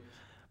 glaube ich,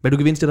 weil du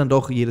gewinnst ja dann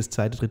doch jedes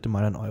zweite, dritte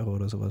Mal einen Euro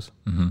oder sowas.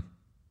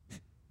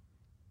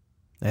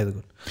 Also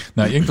gut.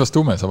 Na, irgendwas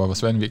Dummes, aber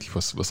was wäre denn wirklich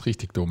was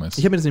richtig Dummes?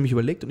 Ich habe mir das nämlich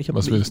überlegt.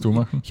 Was würdest du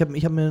machen?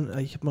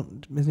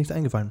 Mir ist nichts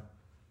eingefallen.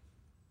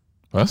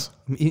 Was?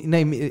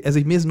 Nein,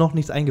 also mir ist noch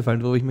nichts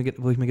eingefallen, wo ich mir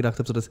gedacht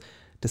habe, so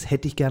das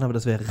hätte ich gerne, aber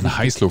das wäre richtig... Ein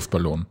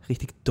Heißluftballon.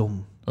 Richtig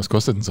dumm. Was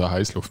kostet denn so ein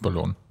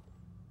Heißluftballon?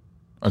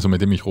 Also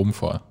mit dem ich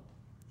rumfahre.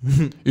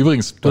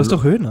 Übrigens... Du hast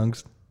doch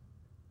Höhenangst.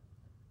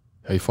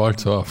 Ja, ich fahre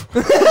so auf.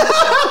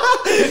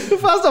 Du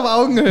fährst auf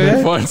Augenhöhe.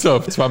 Ich fahre so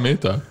auf 2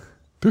 Meter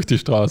durch die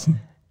Straßen.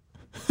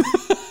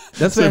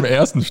 Das wäre im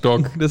ersten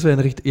Stock. Das wäre ein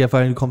richtig... Ja, vor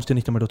allem, du kommst ja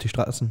nicht einmal durch die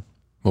Straßen.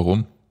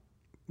 Warum?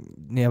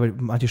 Nee, weil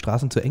manche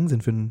Straßen zu eng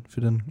sind für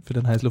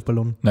den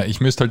Heißluftballon. Na,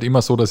 ich müsste halt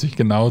immer so, dass ich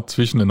genau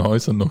zwischen den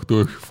Häusern noch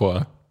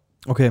durchfahre.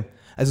 Okay,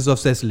 also so auf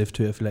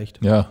Sessellifthöhe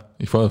vielleicht. Ja,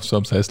 ich fahre so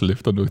am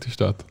Sessellift dann durch die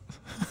Stadt.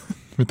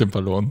 Mit dem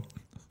Ballon.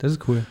 Das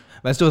ist cool.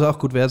 Weißt du, was auch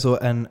gut wäre? So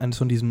eines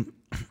von diesen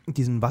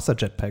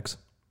Wasser-Jetpacks.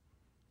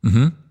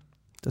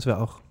 Das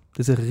wäre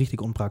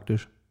richtig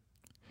unpraktisch.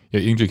 Ja,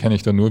 irgendwie kenne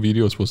ich da nur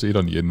Videos, wo es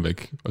dann jeden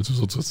weg, also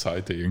so zur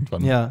Seite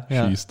irgendwann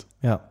schießt.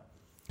 Ja.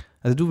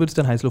 Also du würdest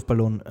einen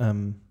Heißluftballon, da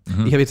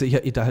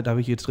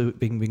habe ich jetzt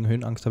wegen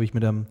Höhenangst, habe ich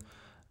das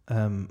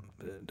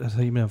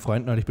habe ich mit einem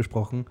Freund neulich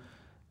besprochen,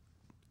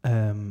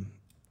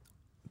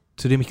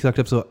 zu dem ich gesagt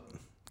habe, so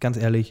ganz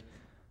ehrlich,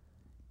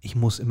 ich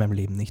muss in meinem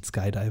Leben nicht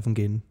skydiven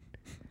gehen.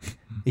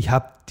 Ich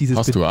habe dieses...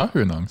 Hast du auch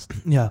Höhenangst?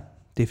 Ja,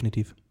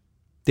 definitiv.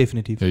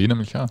 Ja, jeder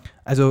mich auch.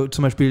 Also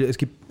zum Beispiel, es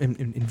gibt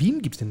in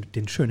Wien gibt es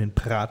den schönen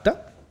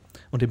Prater,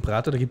 und im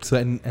Prater, da gibt es so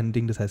ein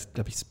Ding, das heißt,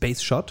 glaube ich,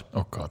 Space Shot.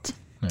 Oh Gott.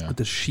 Ja. Und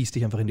das schießt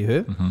dich einfach in die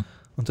Höhe.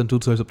 Und dann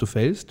tut es so, als ob du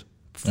fällst.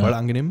 Voll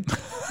angenehm.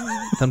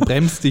 Dann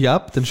bremst dich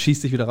ab, dann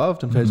schießt dich wieder rauf,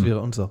 dann fällst du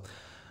wieder und so.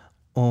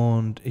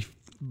 Und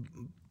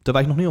da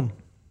war ich noch nie um.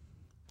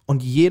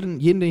 Und jeden,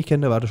 den ich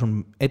kenne, der war da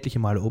schon etliche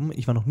Male oben.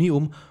 Ich war noch nie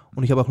oben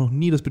und ich habe auch noch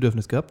nie das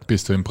Bedürfnis gehabt.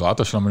 Bist du im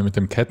Prater schon mal mit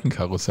dem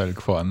Kettenkarussell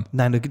gefahren?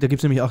 Nein, da gibt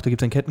es nämlich auch,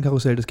 ein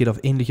Kettenkarussell, das geht auf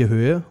ähnliche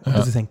Höhe. Und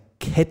das ist ein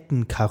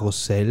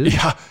Kettenkarussell.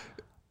 Ja.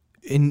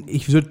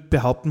 Ich würde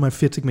behaupten, mal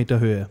 40 Meter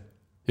Höhe.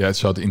 Ja, es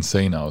schaut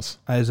insane aus.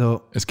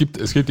 Also, es gibt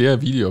eher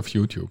ein Video auf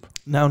YouTube,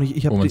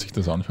 wo man sich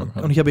das anschauen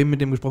kann. Und ich habe eben mit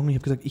dem gesprochen und ich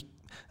habe gesagt,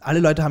 alle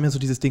Leute haben ja so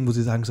dieses Ding, wo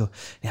sie sagen so,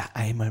 ja,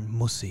 einmal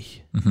muss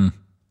ich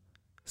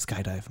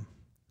skydiven,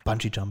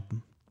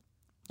 Bungee-Jumpen.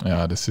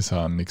 Ja, das ist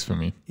auch nichts für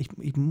mich.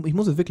 Ich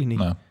muss es wirklich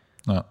nicht.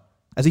 Na.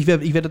 Also ich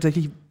wär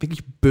tatsächlich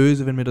wirklich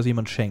böse, wenn mir das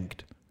jemand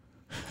schenkt.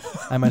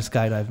 Einmal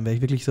skydiven, wäre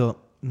ich wirklich so,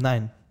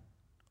 nein.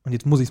 Und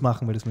jetzt muss ich es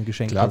machen, weil das mir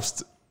geschenkt wird.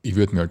 Glaubst du, ich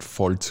würde mir halt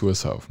voll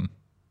zusaufen?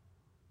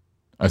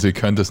 Also ich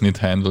könnte es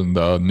nicht handeln,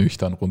 da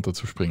nüchtern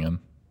runterzuspringen.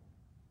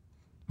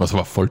 Was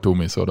aber voll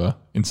dumm ist, oder?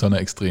 In so einer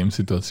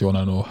Extremsituation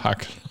auch noch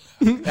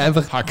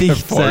einfach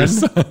dicht voll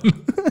sein.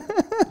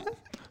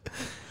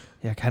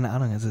 Ja, keine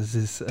Ahnung. Also es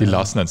ist, die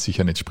lassen einen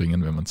sicher nicht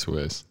springen, wenn man zu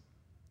ist.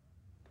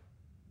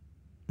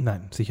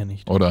 Nein, sicher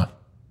nicht. Oder?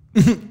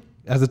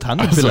 Also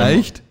Tante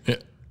vielleicht? Ja.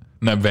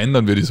 Nein, wenn,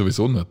 dann würde ich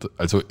sowieso nicht.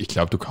 Also ich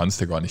glaube, du kannst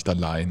ja gar nicht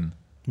allein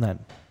Nein.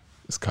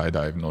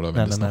 Skydiven oder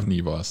wenn du es noch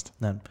nie warst.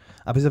 Nein.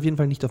 Aber es ist auf jeden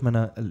Fall nicht auf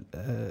meiner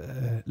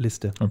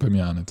Liste. Und bei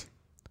mir auch nicht.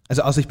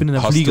 Also außer ich bin in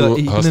einem Flieger.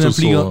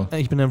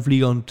 Ich bin in einem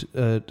Flieger und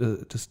der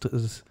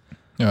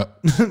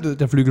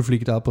Flügel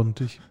fliegt ab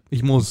und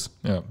ich muss.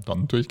 Ja,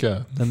 dann tue ich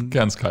gern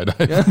Skydive.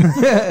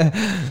 Ja.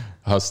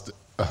 Hast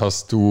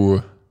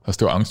du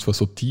Angst vor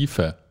so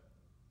Tiefe?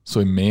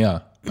 So im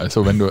Meer?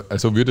 Also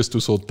würdest du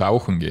so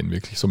tauchen gehen,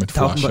 wirklich so mit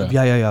Flasche?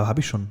 Ja,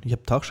 habe ich schon. Ich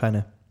habe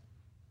Tauchscheine.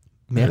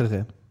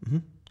 Mehrere.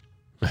 Mhm.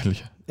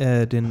 Welche?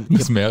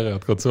 Mehrere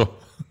hat gerade so.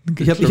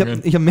 Ich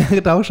hab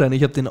mehrere Tauchscheine.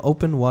 Ich habe den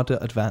Open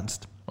Water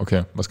Advanced.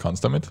 Okay, was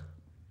kannst du damit?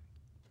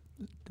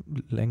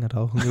 Länger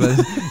tauchen.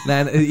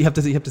 Nein, ich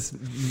habe das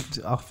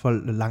auch vor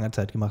langer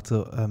Zeit gemacht.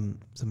 So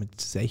mit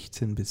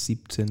 16 bis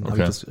 17 habe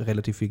ich das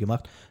relativ viel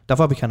gemacht.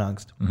 Davor habe ich keine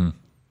Angst. Mhm.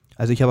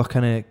 Also ich habe auch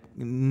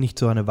nicht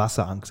so eine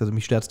Wasserangst. Also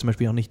mich stört es zum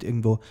Beispiel auch nicht,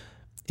 irgendwo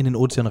in den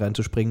Ozean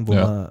reinzuspringen, wo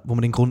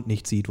man den Grund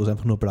nicht sieht, wo es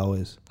einfach nur blau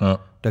ist. Ja.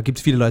 Da gibt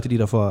es viele Leute, die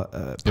davor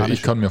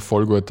ich kann mir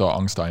voll gut da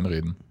Angst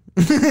einreden.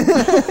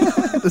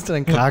 Dass da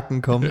ein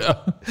Kraken kommt.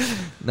 Ja.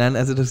 Nein,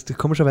 also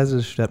komischerweise,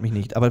 das stört mich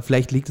nicht. Aber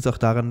vielleicht liegt es auch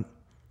daran,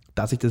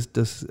 dass ich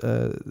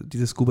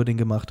dieses Scuba-Ding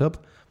gemacht habe.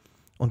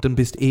 Und dann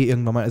bist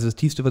irgendwann mal, also das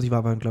tiefste, was ich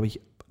war, waren, glaube ich,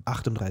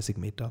 38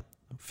 Meter,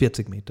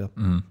 40 Meter.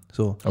 Mhm.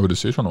 So. Aber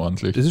das ist schon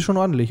ordentlich. Das ist schon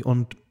ordentlich.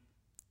 Und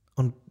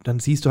dann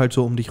siehst du halt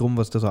so um dich rum,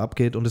 was da so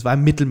abgeht. Und es war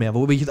im Mittelmeer,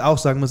 wo ich jetzt auch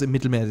sagen muss, im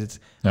Mittelmeer ist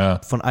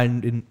jetzt von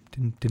allen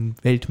den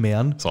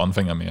Weltmeeren. Das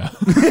Anfängermeer.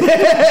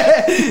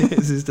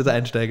 Es ist das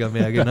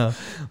Einsteigermeer, genau.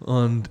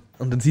 Und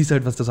dann siehst du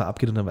halt, was da so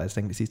abgeht und dann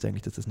siehst du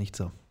eigentlich, dass das nicht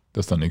so.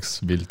 Dass da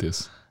nichts wild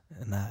ist.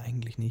 Nein,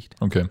 eigentlich nicht.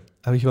 Okay.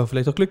 Aber ich war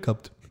vielleicht auch Glück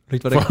gehabt.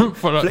 Vielleicht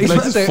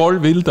ist es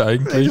voll wild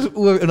eigentlich.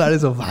 Und alle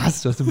so,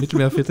 was? Du hast im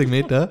Mittelmeer 40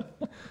 Meter?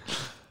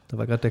 Da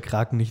war gerade der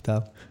Kraken nicht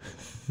da.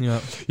 Ja,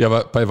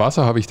 aber bei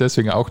Wasser habe ich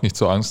deswegen auch nicht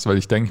so Angst, weil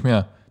ich denke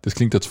mir, das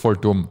klingt jetzt voll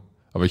dumm,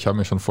 aber ich habe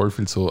mir schon voll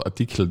viel so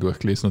Artikel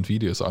durchgelesen und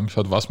Videos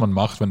angeschaut, was man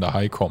macht, wenn der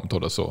Hai kommt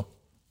oder so.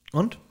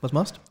 Und? Was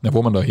machst du? Na,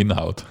 wo man da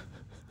hinhaut.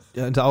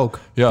 Ja, ins Auge.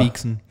 Ja,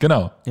 pieksen.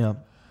 Genau.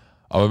 Ja.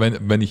 Aber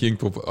wenn ich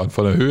irgendwo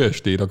von der Höhe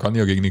stehe, da kann ich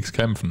ja gegen nichts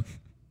kämpfen.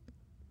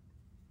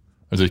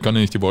 Also ich kann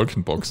ja nicht die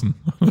Wolken boxen,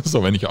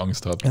 so wenn ich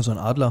Angst habe. Ja, so ein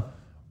Adler.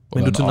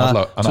 Oder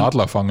einen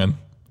Adler fangen.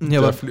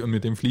 Ja, und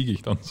mit dem fliege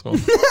ich dann so.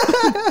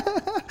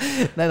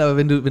 Nein, aber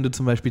wenn du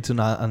zum Beispiel zu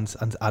nah ans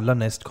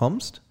Adlernest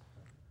kommst.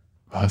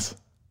 Was?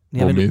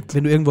 Ja, wenn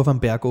du irgendwo auf einem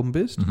Berg oben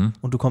bist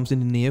und du kommst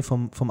in die Nähe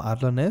vom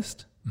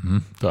Adlernest,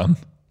 dann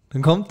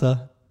kommt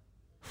er.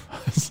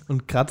 Was?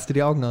 Und kratzt dir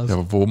die Augen aus. Ja,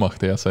 aber wo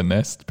macht er sein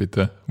Nest,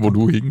 bitte? Wo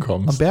du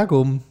hinkommst? Am Berg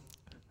oben.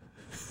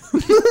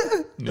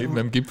 Neben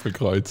dem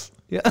Gipfelkreuz.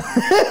 Ja.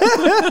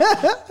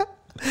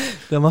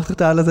 Da macht doch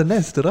der Adler sein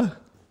Nest, oder?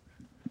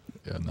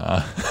 Ja,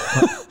 na.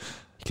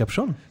 Ich glaube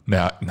schon.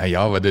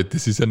 Naja, aber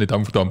das ist ja nicht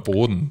einfach da am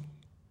Boden.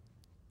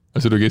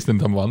 Also du gehst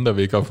nicht am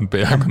Wanderweg auf den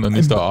Berg und dann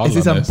ist der Adler. Es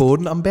ist am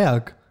Boden am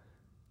Berg.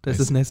 Das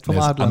ist das Nest vom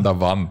Adler. An der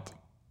Wand.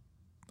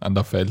 An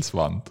der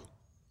Felswand.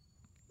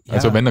 Ja.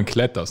 Also wenn du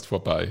kletterst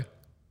vorbei.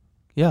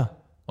 Ja.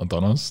 Und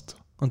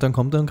dann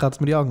kommt er und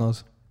kratzt mir die Augen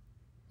aus.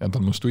 Ja,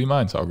 dann musst du ihm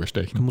ins Auge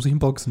stechen. Dann muss ich ihn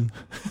boxen.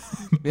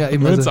 Ja,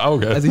 eben. Nur ins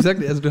Auge. Also ich sag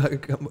dir,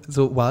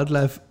 so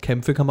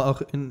Wildlife-Kämpfe kann man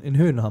auch in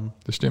Höhen haben.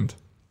 Das stimmt.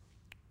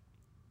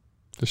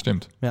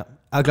 Ja.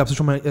 Aber glaubst du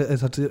schon mal,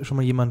 es hat schon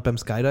mal jemand beim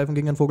Skydiven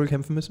gegen einen Vogel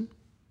kämpfen müssen?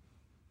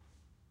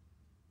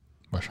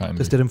 Wahrscheinlich.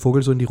 Dass der dem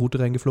Vogel so in die Route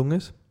reingeflogen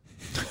ist?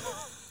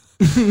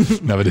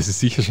 Na, aber das ist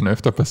sicher schon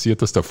öfter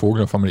passiert, dass der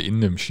Vogel auf einmal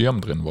in dem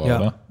Schirm drin war,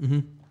 oder?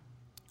 Mhm.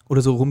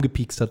 Oder so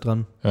rumgepiekst hat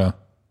dran. Ja.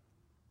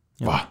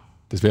 Boah,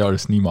 das wäre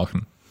alles nie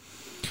machen.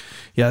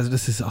 Ja, also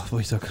das ist auch, wo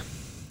ich sage,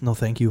 no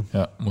thank you.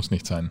 Ja, muss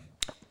nicht sein.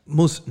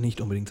 Muss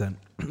nicht unbedingt sein.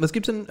 Was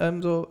gibt es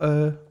denn so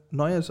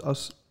Neues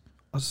aus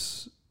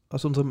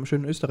unserem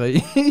schönen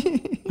Österreich?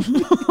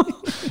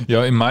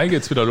 Ja, im Mai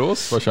geht's wieder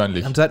los,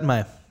 wahrscheinlich. Am 2.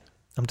 Mai.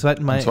 Am 2.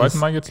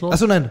 Mai geht's los?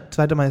 Achso, nein,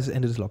 2. Mai ist das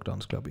Ende des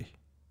Lockdowns, glaube ich.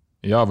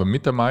 Ja, aber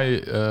Mitte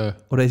Mai...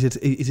 Oder ist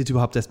jetzt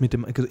überhaupt erst Mitte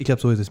Mai? Ich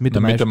glaube, so ist es. Mitte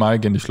Mai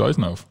gehen die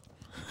Schleusen auf.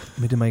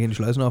 Mitte Mai gehen die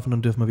Schleusen auf und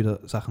dann dürfen wir wieder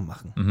Sachen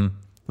machen. Mhm.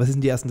 Was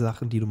sind die ersten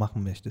Sachen, die du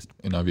machen möchtest?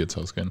 In ein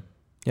Wirtshaus gehen.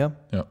 Ja?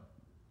 Ja.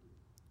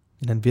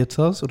 In ein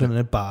Wirtshaus oder in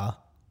eine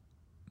Bar?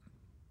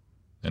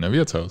 In ein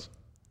Wirtshaus.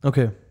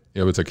 Okay. Ich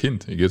habe jetzt ein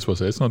Kind. Ich gehe jetzt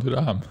was essen und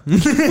wieder heim.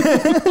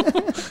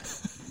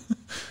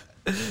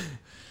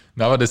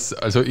 Na, aber ich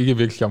gehe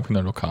wirklich einfach in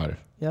ein Lokal.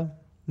 Ja,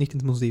 nicht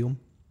ins Museum.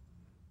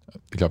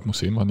 Ich glaube,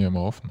 Museen waren ja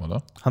immer offen,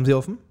 oder? Haben sie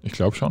offen? Ich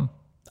glaube schon.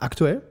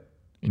 Aktuell?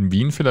 In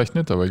Wien vielleicht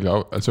nicht, aber ich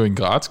glaube, also in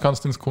Graz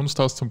kannst du ins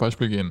Kunsthaus zum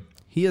Beispiel gehen.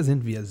 Hier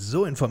sind wir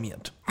so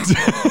informiert.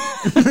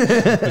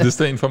 Das ist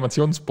der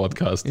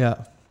Informationspodcast.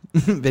 Ja.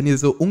 Wenn ihr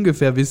so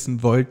ungefähr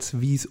wissen wollt,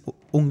 wie es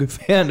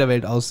ungefähr in der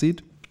Welt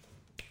aussieht,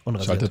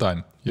 schaltet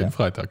ein, jeden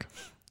Freitag.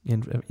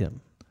 Ja.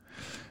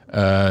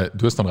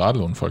 Du hast einen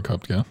Radlunfall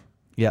gehabt, gell?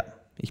 Ja,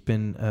 ich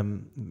bin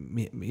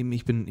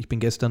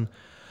gestern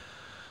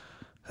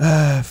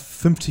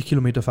 50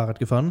 Kilometer Fahrrad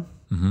gefahren,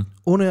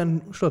 ohne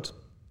einen Sturz.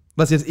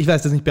 Was jetzt, ich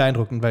weiß, das ist nicht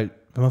beeindruckend, weil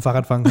wenn man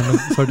Fahrrad fahren kann, dann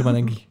sollte man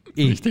eigentlich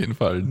nicht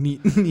hinfallen. Nie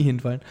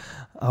hinfallen.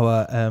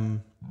 Aber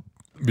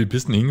Wie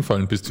bist du denn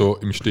hingefallen? Bist du so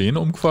im Stehen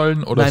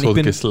umgefallen oder so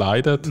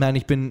geslidet? Nein,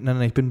 ich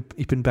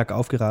bin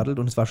bergauf geradelt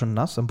und es war schon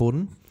nass am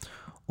Boden.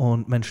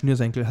 Und mein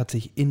Schnürsenkel hat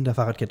sich in der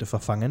Fahrradkette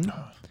verfangen.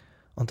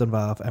 Und dann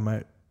war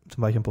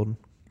ich am Boden.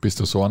 Bist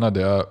du so einer,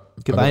 der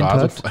geweint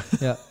hat?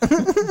 Ja.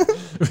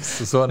 Bist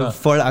du so einer,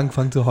 voll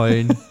angefangen zu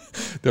heulen.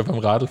 Der beim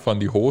Radlfahren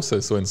die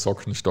Hose so in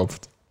Socken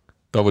stopft?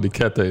 Da, wo die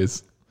Kette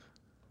ist?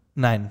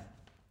 Nein.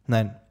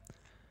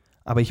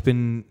 Aber ich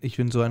bin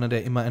so einer,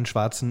 der immer einen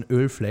schwarzen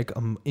Ölfleck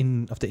auf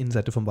der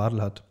Innenseite vom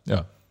Radl hat.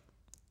 Ja.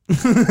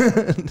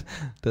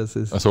 Das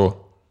ist. Ach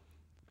so.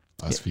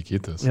 Was, wie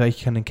geht das? Ja,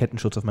 ich kann den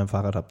Kettenschutz auf meinem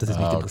Fahrrad haben. Das ist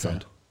nicht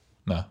interessant. Okay.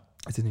 Na.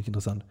 Das ist nicht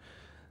interessant.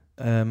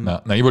 Ich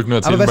wollte nur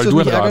erzählen, weil du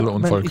einen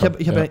Radlunfall hast.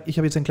 Ich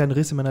habe jetzt einen kleinen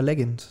Riss in meiner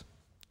Leggings.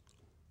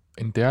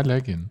 In der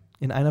Legging?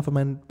 In einer von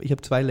meinen, ich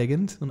habe 2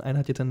 Leggings und einer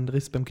hat jetzt einen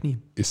Riss beim Knie.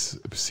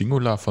 Ist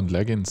Singular von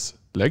Leggings?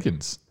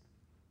 Leggings?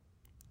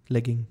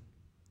 Leggings.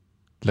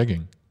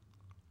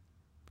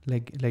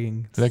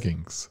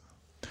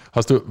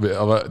 Hast du,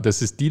 aber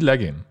das ist die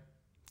Legging.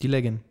 Die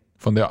Legging.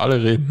 Von der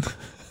alle reden.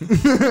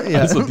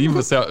 Ja. Also die,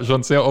 was ja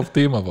schon sehr oft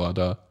Thema war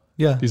da.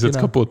 Ja, die ist jetzt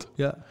kaputt.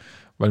 Ja.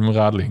 Weil du im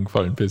Radl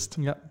hingefallen bist.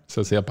 Ja. Das ist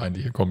eine sehr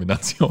peinliche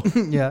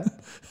Kombination. Ja.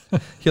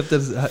 Da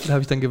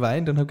habe ich dann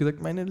geweint und habe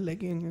gesagt, meine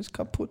Legging ist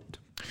kaputt.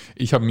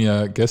 Ich habe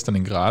mir gestern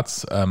in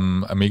Graz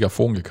ein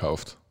Megafon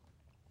gekauft.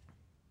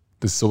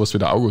 Das ist sowas wie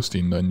der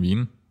Augustin da in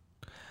Wien.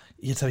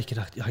 Jetzt habe ich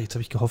gedacht, jetzt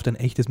habe ich gehofft, ein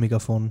echtes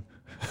Megafon.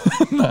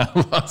 Na,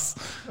 was?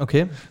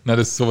 Okay. Na,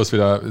 das ist sowas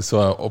wie so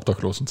eine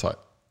Obdachlosenzeit.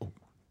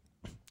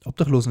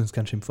 Obdachlosen ist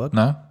kein Schimpfwort.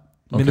 Na?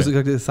 Okay. Wenn du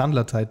sogar die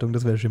Sandler-Zeitung,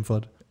 das wäre ein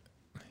Schimpfwort.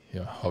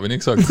 Ja, habe ich nicht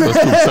gesagt. Das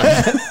hast du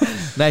gesagt.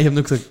 Nein, ich habe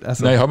nur gesagt,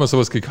 Nein, ich habe mir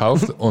sowas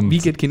gekauft. Und wie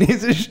geht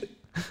Chinesisch?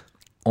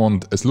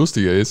 Und das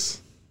Lustige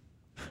ist,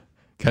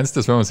 kennst du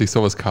das, wenn man sich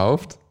sowas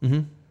kauft,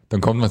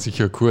 dann kommt man sich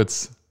ja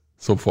kurz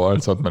so vor,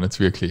 als hat man jetzt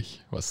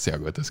wirklich was sehr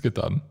Gutes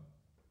getan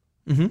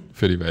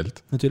für die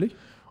Welt. Natürlich.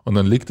 Und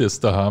dann liegt es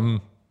daheim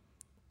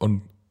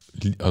und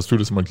hast du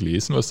das mal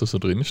gelesen, was da so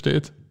drin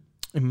steht?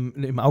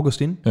 Im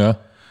Augustin? Ja.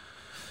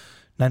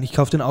 Nein, ich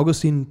kaufe den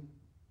Augustin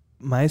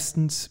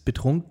meistens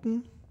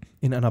betrunken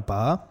in einer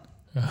Bar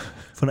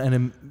von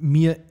einem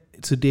mir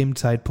zu dem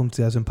Zeitpunkt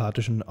sehr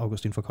sympathischen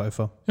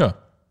Augustin-Verkäufer. Ja.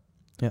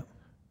 Ja.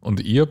 Und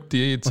ihr habt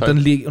die Zeit... Und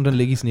dann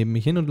lege ich es neben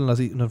mich hin und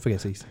dann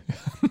vergesse ich es.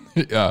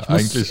 Ja, ich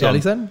eigentlich muss schon.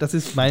 ehrlich sein, das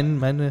ist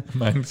mein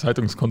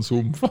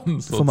Zeitungskonsum von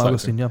so vom Zeitung.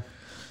 Augustin, ja.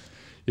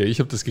 Ja, ich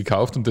habe das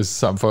gekauft und das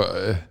ist einfach...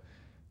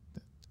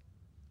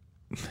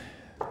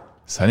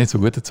 das sind nicht so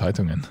gute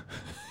Zeitungen.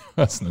 Ich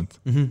weiß nicht.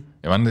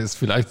 Ich meine, das ist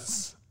vielleicht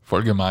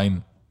voll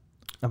gemein.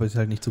 Aber es ist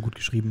halt nicht so gut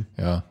geschrieben.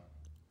 Ja.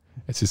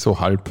 Es ist so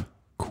halb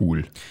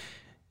cool.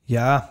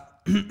 Ja,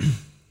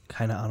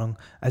 keine Ahnung.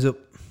 Also,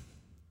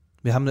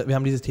 wir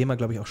haben dieses Thema,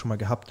 glaube ich, auch schon mal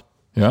gehabt.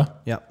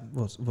 Ja? Ja,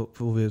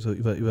 wo wir so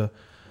über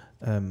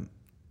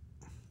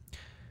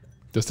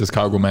dass das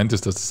kein Argument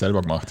ist, dass das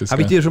selber gemacht ist.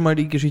 Habe ich dir schon mal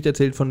die Geschichte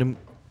erzählt von dem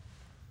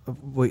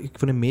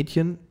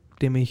Mädchen,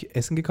 dem ich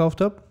Essen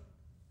gekauft habe?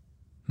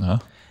 Na?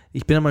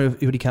 Ich bin einmal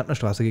über die Kärntner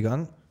Straße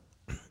gegangen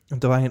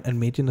und da war ein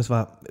Mädchen, das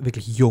war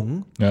wirklich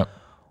jung. Ja.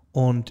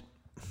 Und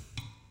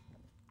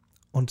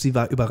sie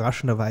war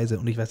überraschenderweise,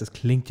 und ich weiß, das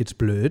klingt jetzt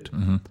blöd,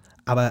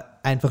 aber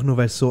einfach nur,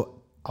 weil es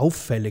so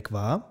auffällig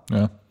war,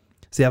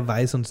 sehr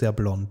weiß und sehr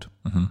blond.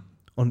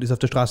 Und ist auf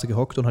der Straße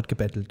gehockt und hat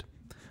gebettelt.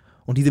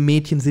 Und diese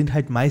Mädchen sind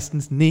halt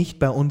meistens nicht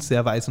bei uns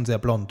sehr weiß und sehr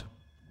blond.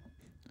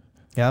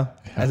 Ja,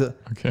 also,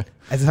 okay.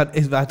 Also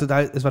es war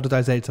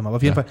total seltsam, aber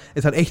auf jeden Fall,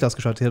 es hat echt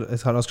ausgeschaut,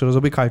 als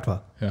ob ich kalt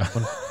war. Ja.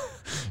 Und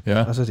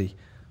ja. was weiß ich.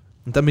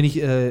 Und dann bin ich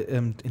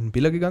in den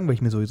Biller gegangen, weil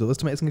ich mir sowieso was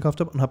zum Essen gekauft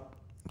habe und habe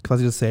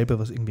quasi dasselbe,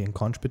 was irgendwie ein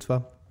Kornspitz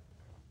war,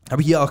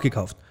 habe ich hier auch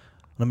gekauft.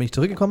 Und dann bin ich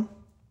zurückgekommen.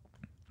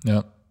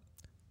 Ja.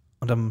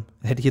 Und dann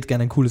hätte ich jetzt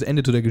gerne ein cooles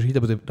Ende zu der Geschichte,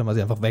 aber dann war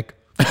sie einfach weg.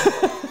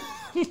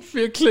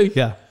 Wirklich?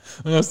 Ja.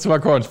 Und hast 2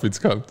 Kornspitz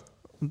gehabt?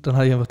 Und dann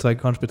hatte ich einfach 2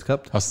 Kornspitz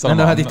gehabt. Hast du dann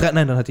hatte ich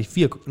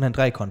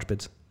 3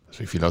 Kornspitz.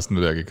 Wie viel hast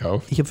du da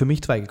gekauft? Ich habe für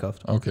mich 2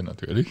 gekauft. Okay,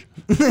 natürlich.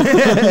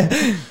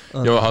 Ja,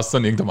 aber hast du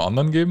dann irgendeinem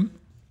anderen gegeben?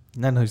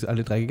 Nein, dann habe ich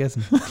alle 3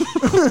 gegessen.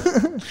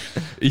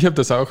 Ich habe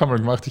das auch einmal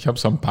gemacht. Ich habe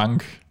so einen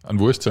Punk, einen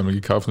Wurstsemmel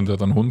gekauft und der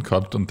hat einen Hund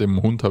gehabt und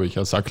dem Hund habe ich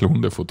ein Sack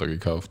Hundefutter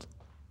gekauft.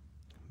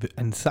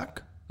 Ein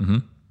Sack?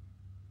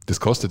 Das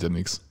kostet ja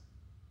nichts.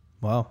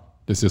 Wow.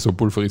 Das ist ja so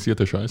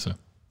pulverisierte Scheiße.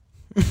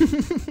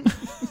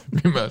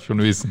 Wie wir schon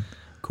wissen.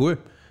 Cool.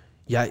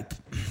 Ja,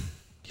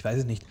 ich weiß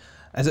es nicht.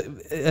 Also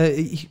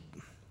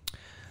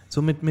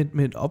so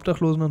mit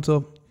Obdachlosen und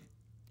so,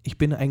 ich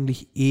bin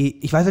eigentlich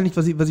ich weiß ja nicht,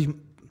 was ich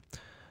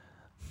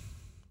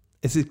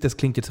das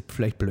klingt jetzt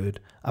vielleicht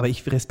blöd, aber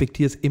ich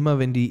respektiere es immer,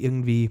 wenn die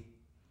irgendwie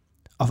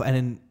auf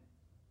einen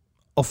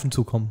offen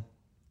zukommen.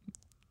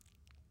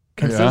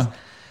 Kennst du das?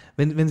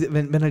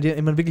 Wenn halt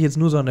jemand wirklich jetzt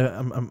nur so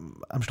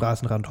am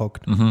Straßenrand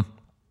hockt und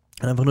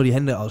einfach nur die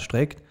Hände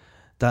ausstreckt,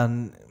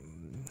 dann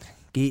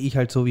gehe ich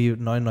halt so wie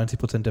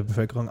 99% der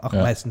Bevölkerung auch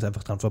meistens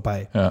einfach dran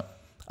vorbei. Ja.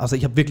 Außer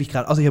ich habe wirklich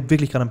gerade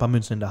ein paar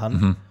Münzen in der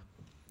Hand.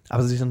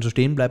 Aber dass ich dann so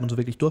stehen bleibe und so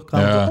wirklich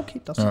durchgraben, so,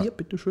 okay, das hier,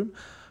 bitteschön.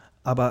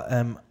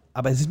 Aber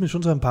aber es ist mir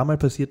schon so ein paar Mal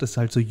passiert, dass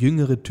halt so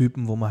jüngere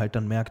Typen, wo man halt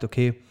dann merkt,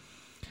 okay,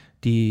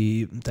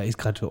 da ist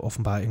gerade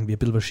offenbar irgendwie ein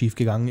bisschen was schief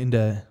gegangen in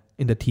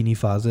der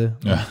Teenie-Phase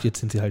und jetzt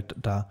sind sie halt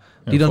da.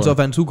 Die dann so auf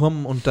einen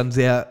zukommen und dann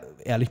sehr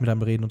ehrlich mit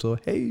einem reden und so,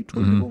 hey,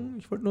 Entschuldigung,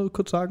 ich wollte nur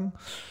kurz sagen,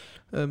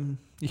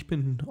 ich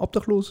bin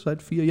obdachlos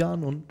seit 4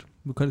 Jahren und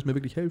du könntest mir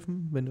wirklich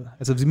helfen.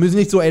 Also sie müssen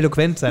nicht so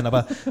eloquent sein,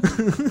 aber...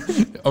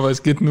 aber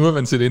es geht nur,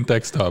 wenn sie den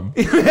Text haben.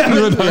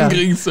 Nur dann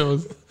kriegen sie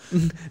was.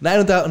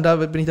 Nein, und da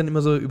bin ich dann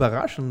immer so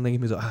überrascht und dann denke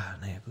ich mir so,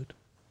 naja, gut.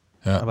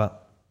 Ja.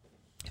 Aber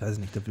ich weiß es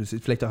nicht, das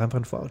ist vielleicht auch einfach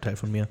ein Vorurteil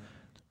von mir.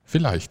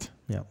 Vielleicht.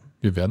 Ja.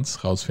 Wir werden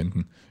es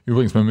rausfinden.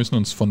 Übrigens, wir müssen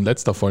uns von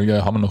letzter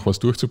Folge, haben wir noch was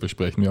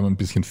durchzubesprechen. Wir haben ein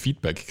bisschen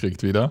Feedback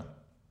gekriegt wieder.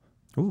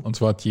 Und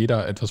zwar hat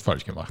jeder etwas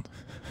falsch gemacht.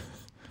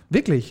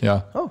 Wirklich?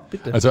 Ja. Oh,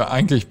 bitte. Also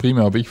eigentlich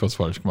primär habe ich was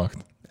falsch gemacht.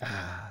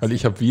 Weil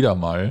ich habe wieder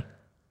mal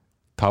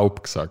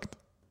taub gesagt.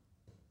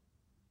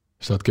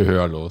 Statt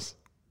gehörlos.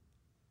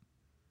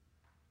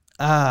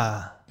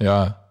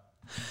 Ja.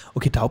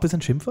 Okay, taub ist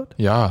ein Schimpfwort?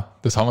 Ja,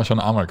 das haben wir schon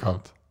einmal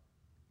gehabt.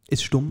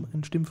 Ist stumm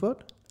ein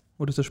Schimpfwort?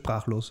 Oder ist das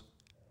sprachlos?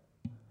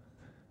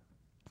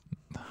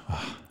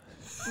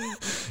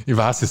 Ich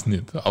weiß es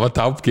nicht, aber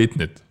taub geht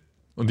nicht.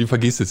 Und ich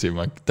vergesse es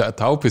immer.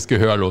 Taub ist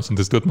gehörlos und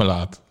das tut mir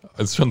leid.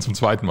 Es ist schon zum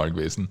 2. Mal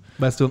gewesen.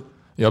 Weißt du,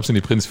 ich habe es in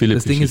die Prinz Philipp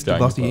Geschichte Geschichte das Ding ist,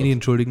 du brauchst dich nicht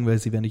entschuldigen, weil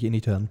sie werden dich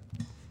nicht hören.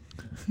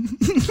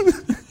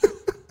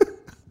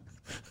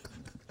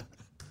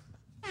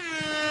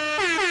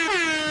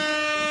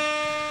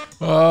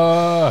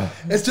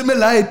 Es tut mir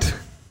leid.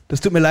 Das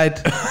tut mir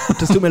leid.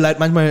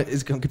 Manchmal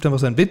gibt es einfach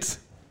so einen Witz.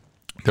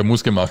 Der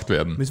muss gemacht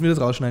werden. Müssen wir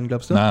das rausschneiden,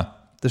 glaubst du? Nein.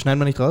 Das schneiden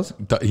wir nicht raus?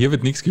 Hier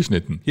wird nichts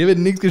geschnitten. Hier wird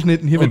nichts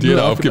geschnitten. Hier und wird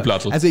jeder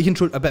aufgeplattelt. Also ich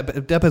entschuldige, bei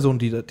der Person,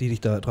 die dich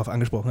darauf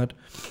angesprochen hat,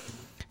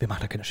 wir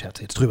machen da keine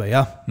Scherze jetzt drüber,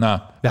 ja? Nein.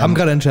 Wir haben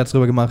gerade einen Scherz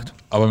drüber gemacht.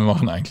 Aber wir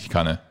machen eigentlich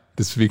keine.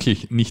 Das ist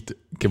wirklich nicht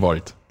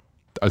gewollt.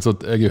 Also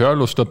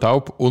gehörlos statt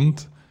taub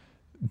und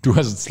du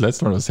hast das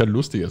letzte Mal was sehr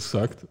Lustiges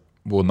gesagt,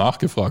 wo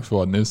nachgefragt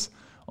worden ist.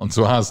 Und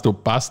so hast du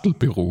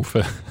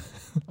Bastelberufe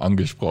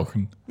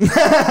angesprochen.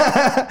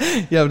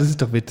 Ja, aber das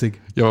ist doch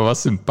witzig. Ja, aber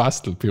was sind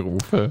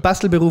Bastelberufe?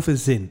 Bastelberufe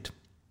sind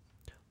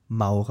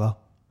Maurer,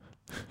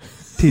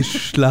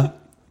 Tischler.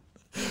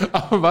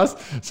 Aber was?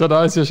 So,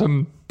 da ist ja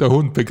schon der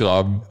Hund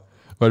begraben.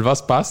 Weil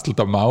was bastelt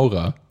der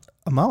Maurer?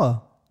 Eine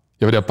Mauer?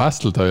 Ja, aber der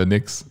bastelt da ja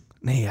nichts.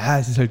 Naja,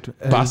 es ist halt...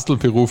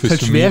 Bastelberuf ist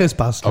halt für schweres mich,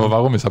 Basteln. Aber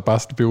warum ist ein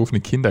Bastelberuf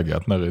eine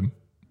Kindergärtnerin?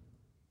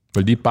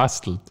 Weil die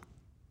bastelt.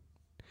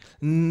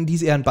 Die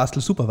ist eher ein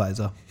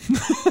Bastel-Supervisor.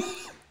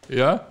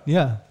 Ja?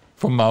 Ja.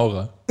 Vom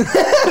Maurer.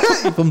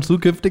 Vom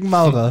zukünftigen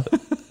Maurer.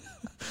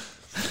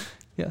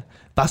 Ja.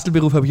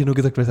 Bastelberuf habe ich ja nur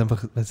gesagt, weil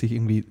es sich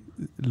irgendwie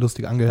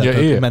lustig angehört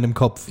hat in meinem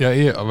Kopf.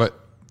 Ja, aber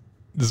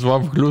das war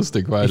einfach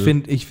lustig, weil...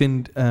 Ich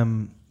finde,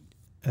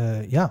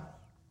 ja.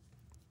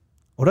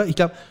 Oder? Ich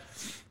glaube,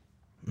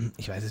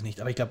 ich weiß es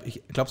nicht, aber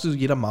glaubst du,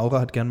 jeder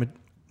Maurer hat gern mit,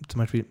 zum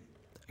Beispiel,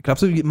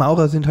 glaubst du,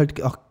 Maurer sind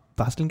halt auch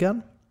basteln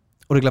gern?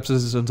 Oder glaubst du,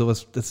 das ist so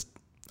sowas, das...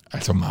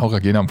 Also Maurer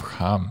gehen einfach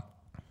heim.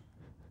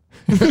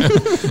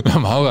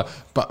 Maurer,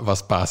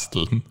 was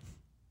basteln?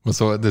 Das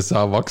ist ein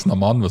erwachsener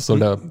Mann, was soll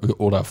der,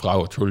 oder eine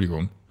Frau,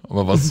 Entschuldigung.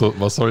 Aber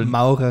was soll...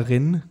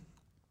 Maurerin?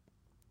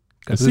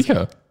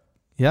 Sicher.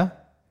 Ja?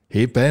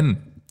 Hey Ben,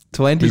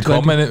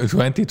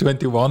 2021,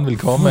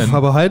 willkommen.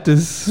 Aber heute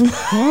ist...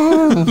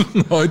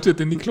 Heute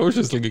wird in die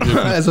Kloschüssel gegriffen.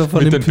 Also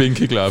mit den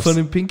Pinky Gloves. Von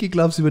den Pinky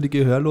Gloves über die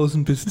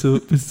Gehörlosen bis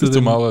zu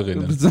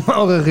Maurerinnen. Bis zu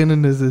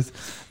Maurerinnen ist es.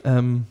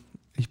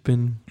 Ich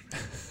bin...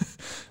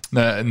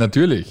 Na,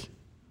 natürlich.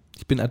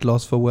 Ich bin at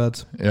loss for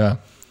words. Ja.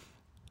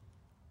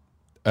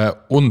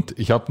 Und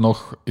ich habe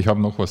noch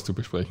was zu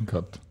besprechen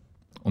gehabt.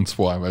 Und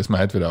zwar, weil es mir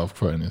heute wieder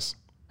aufgefallen ist.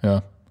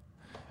 Ja.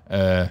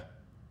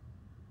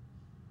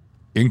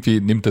 Irgendwie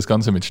nimmt das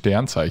Ganze mit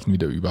Sternzeichen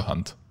wieder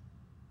überhand.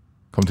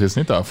 Kommt dir das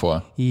nicht da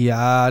vor?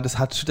 Ja, das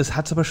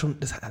hat aber schon,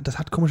 das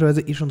hat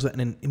komischerweise schon so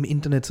im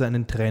Internet so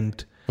einen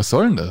Trend. Was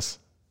soll denn das?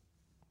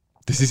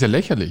 Das ist ja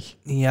lächerlich.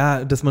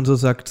 Ja, dass man so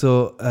sagt,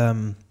 so,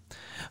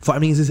 vor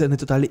allen Dingen ist es ja eine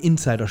totale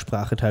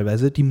Insidersprache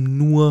teilweise, die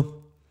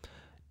nur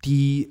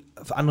die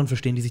anderen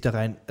verstehen, die sich da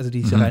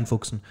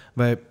reinfuchsen.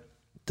 Weil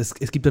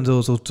es gibt dann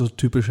so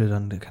typische,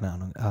 dann, keine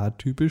Ahnung,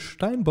 typisch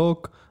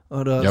Steinbock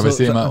oder ja, so. Aber ich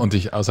sehe immer,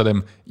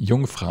 außerdem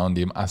Jungfrauen,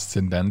 die im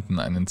Aszendenten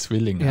einen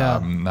Zwilling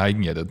haben,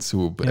 neigen ja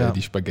dazu,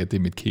 die Spaghetti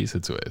mit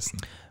Käse zu essen.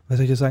 Was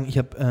soll ich dir sagen? Ich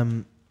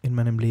habe in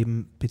meinem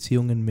Leben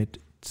Beziehungen mit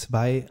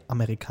 2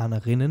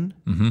 Amerikanerinnen,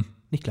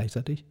 nicht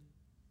gleichzeitig.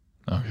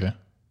 Okay,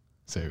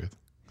 sehr gut.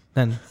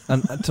 Nein,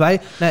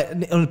 2,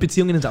 und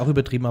Beziehungen ist auch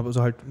übertrieben, aber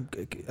so halt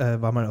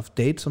war mal auf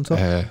Dates und so.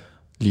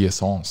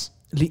 Liaisons.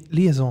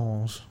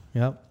 Liaisons,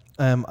 ja.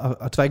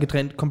 2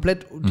 getrennt,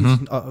 komplett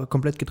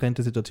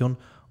getrennte Situationen.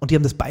 Und die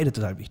haben das beide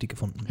total wichtig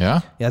gefunden.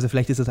 Ja? Ja, also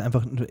vielleicht ist das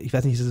einfach, ich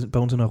weiß nicht, ist das bei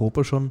uns in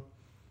Europa schon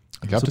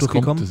ich glaub, so das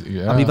durchgekommen?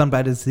 Kommt, aber die waren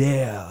beide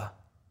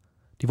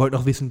die wollten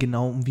auch wissen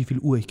genau, um wie viel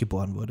Uhr ich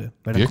geboren wurde.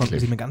 Weil dann konnten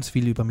sie mir ganz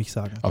viel über mich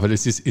sagen. Aber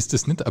ist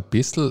das nicht ein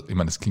bisschen, ich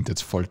meine, das klingt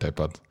jetzt voll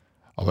deppert,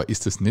 aber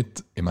ist das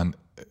nicht, ich meine,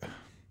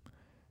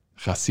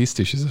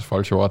 rassistisch ist das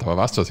falsche Wort, aber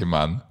weißt du, was ich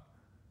meine?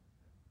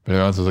 Weil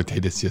wenn man so sagt,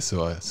 hey, das ist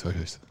ja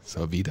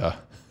so wieder.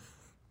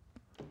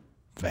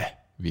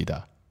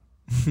 Wieder.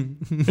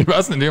 Ich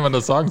weiß nicht, wie man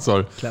das sagen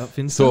soll. Klar,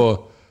 findest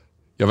so,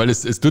 ja, weil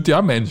es tut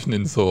ja Menschen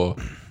in so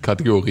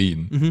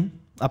Kategorien.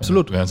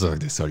 Absolut. Wenn man so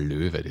sagt, das ist so ein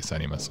Löwe, die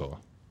sind immer so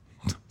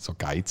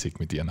geizig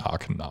mit ihren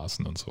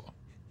Hakennasen und so.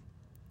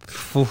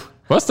 Puh.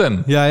 Was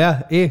denn?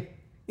 Ja,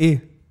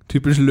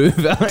 typisch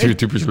Löwe.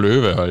 Typisch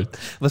Löwe halt.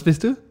 Was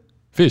bist du?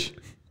 Fisch.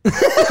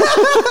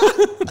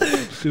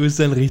 Du bist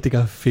ein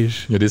richtiger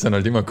Fisch. Ja, die sind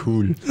halt immer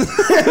cool.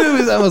 Du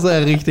bist einfach so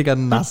ein richtiger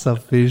nasser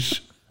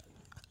Fisch.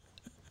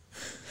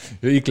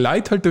 Ja, ich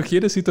gleite halt durch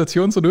jede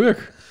Situation so durch.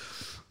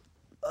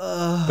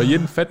 Bei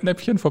jedem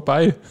Fettnäpfchen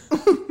vorbei.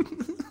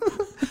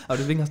 Aber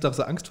deswegen hast du auch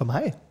so Angst vorm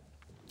Hai.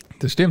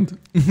 Das stimmt.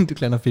 Du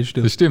kleiner Fisch,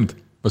 du. Das stimmt.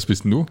 Was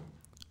bist denn du?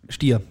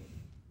 Stier.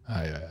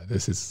 Ah ja,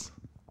 das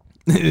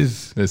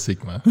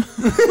sieht man.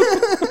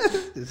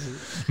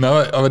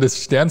 Na, aber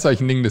das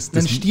Sternzeichen-Ding, das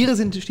Stiere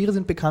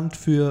sind bekannt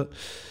für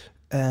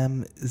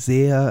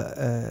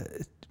sehr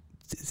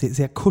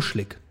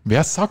kuschelig.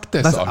 Wer sagt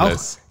das Was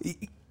alles? Auch,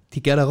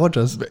 die Gerda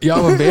Rogers. Ja,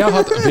 aber wer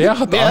hat Wer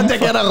hat der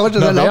Gerda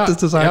Rogers erlaubt, das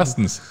zu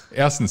sagen?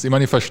 Erstens, ich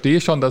meine, ich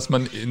verstehe schon, dass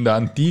man in der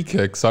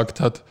Antike gesagt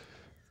hat,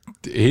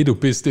 hey, du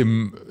bist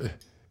im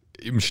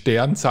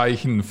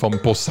Sternzeichen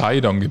vom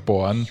Poseidon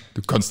geboren,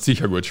 du kannst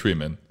sicher gut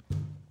schwimmen.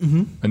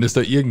 Wenn das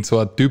da irgend so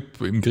ein Typ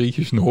im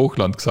griechischen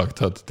Hochland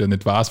gesagt hat, der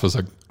nicht weiß,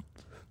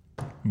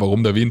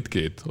 warum der Wind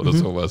geht oder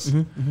sowas.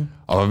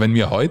 Aber wenn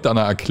mir heute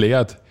einer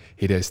erklärt,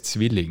 hey, der ist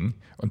Zwilling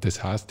und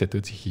das heißt, der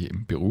tut sich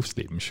im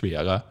Berufsleben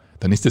schwerer,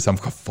 dann ist das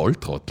einfach ein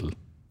Volltrottel.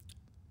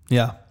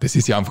 Ja. Das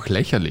ist ja einfach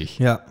lächerlich.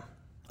 Ja.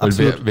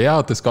 Weil wer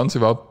hat das Ganze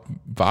überhaupt,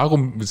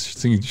 warum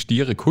sind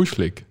Stiere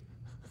kuschelig?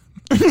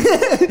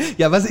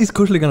 Ja, was ist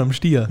kuschelig an einem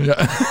Stier? Ja.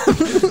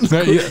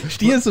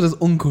 Stier ist so das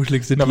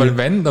unkuscheligste Tier. Weil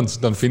wenn, dann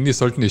finde ich,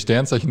 sollten die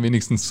Sternzeichen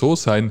wenigstens so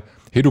sein,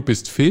 hey, du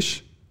bist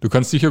Fisch, du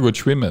kannst sicher gut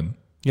schwimmen.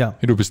 Ja.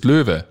 Hey, du bist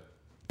Löwe,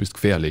 bist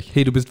gefährlich.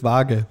 Hey, du bist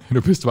Waage. Hey,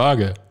 du bist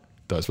Waage,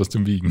 da ist was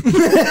zum Wiegen.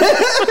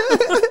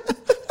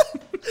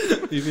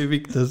 Wie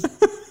wiegt das?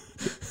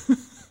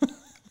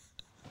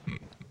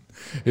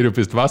 Hey, du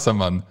bist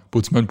Wassermann,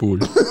 putz mein Pool.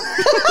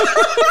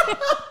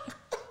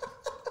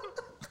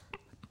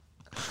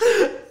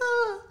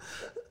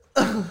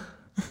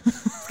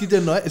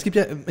 Es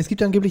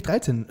gibt ja angeblich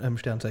 13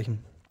 Sternzeichen.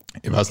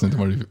 Ich weiß nicht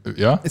mal,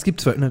 ja? Es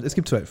gibt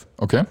 12.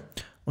 Okay.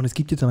 Und es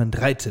gibt jetzt noch ein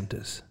 13.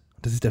 Das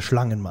ist der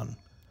Schlangenmann.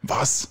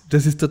 Was?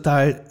 Das ist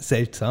total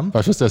seltsam.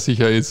 Weißt du, was der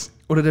sicher ist?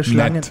 Oder der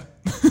Schlangen...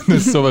 Das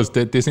ist sowas,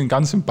 die sind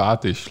ganz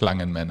sympathisch,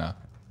 Schlangenmänner.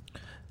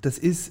 Das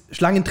ist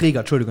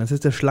Schlangenträger, Entschuldigung, das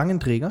ist der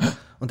Schlangenträger.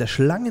 Und der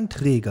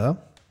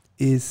Schlangenträger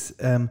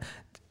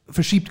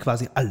verschiebt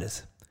quasi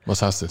alles.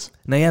 Was heißt das?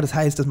 Naja, das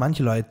heißt, dass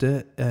manche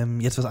Leute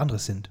jetzt was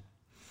anderes sind.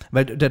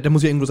 Weil der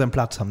muss ja irgendwo seinen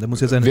Platz haben. Der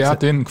muss ja Wer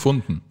hat den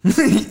gefunden?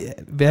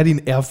 Wer hat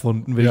ihn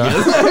erfunden, will ich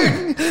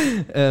sagen.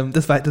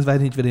 Das weiß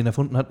ich nicht, wer den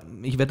erfunden hat.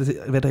 Ich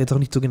werde da jetzt auch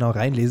nicht so genau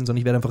reinlesen, sondern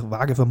ich werde einfach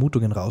vage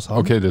Vermutungen raushauen.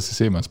 Okay, das ist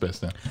immer das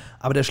Beste.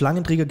 Aber der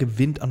Schlangenträger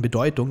gewinnt an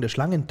Bedeutung. Der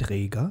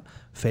Schlangenträger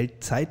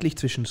fällt zeitlich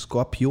zwischen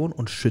Skorpion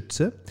und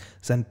Schütze.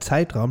 Sein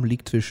Zeitraum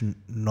liegt zwischen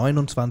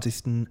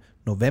 29.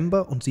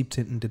 November und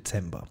 17.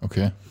 Dezember.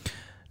 Okay.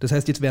 Das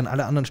heißt, jetzt wären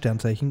alle anderen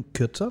Sternzeichen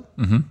kürzer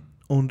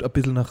und ein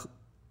bisschen nach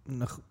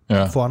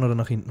vorne oder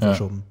nach hinten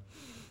verschoben.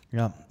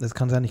 Ja, das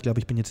kann sein. Ich glaube,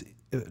 ich bin jetzt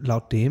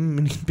laut dem,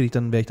 wäre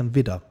ich dann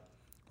Widder.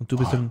 Und du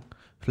bist dann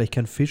vielleicht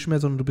kein Fisch mehr,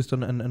 sondern du bist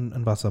dann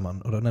ein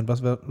Wassermann. Oder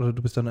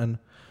du bist dann ein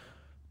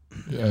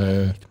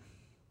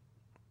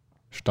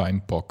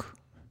Steinbock.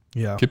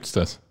 Ja. Gibt's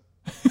das?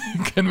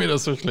 Kennen wir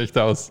das so schlecht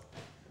aus?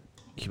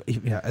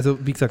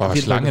 Also wie gesagt, aber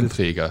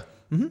Schlangenträger.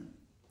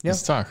 Ja.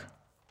 Ist Tag.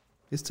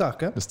 Ist Tag,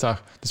 gell? Ist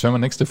Tag. Das werden wir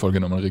nächste Folge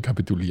nochmal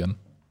rekapitulieren.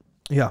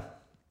 Ja.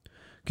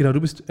 Genau,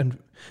 du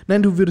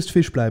würdest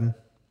Fisch bleiben.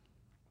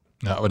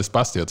 Ja, aber das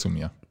passt ja zu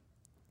mir.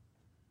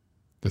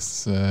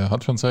 Das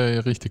hat schon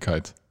seine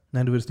Richtigkeit.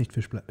 Nein, du würdest nicht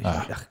Fisch bleiben.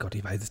 Ach Gott,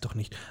 ich weiß es doch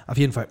nicht. Auf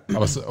jeden Fall.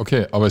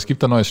 Aber es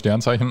gibt ein neues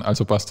Sternzeichen,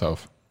 also passt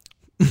auf.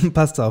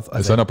 Passt auf.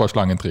 Es sind ein paar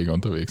Schlangenträger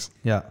unterwegs.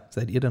 Ja,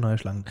 seid ihr der neue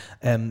Schlangen.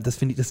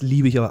 Das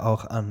liebe ich aber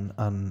auch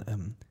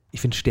an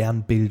ich finde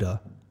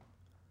Sternbilder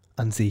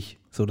an sich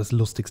so das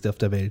Lustigste auf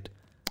der Welt.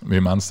 Wie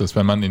meinst du das,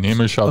 wenn man in den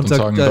Himmel schaut und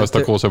sagt, da ist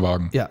der große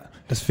Wagen? Ja,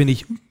 das finde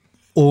ich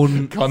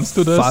unfassbar. Kannst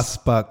du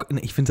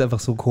das? Ich finde es einfach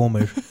so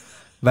komisch.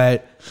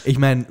 Weil, ich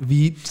meine,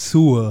 wie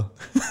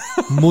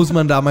muss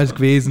man damals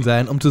gewesen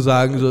sein, um zu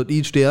sagen, so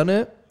die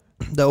Sterne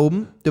da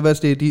oben, du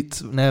weißt die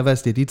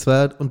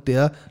zwei und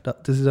das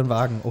ist ein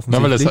Wagen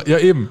offensichtlich. Ja,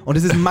 eben. Und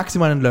es ist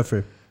maximal ein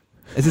Löffel.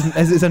 Es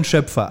ist ein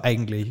Schöpfer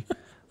eigentlich.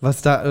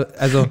 Was da,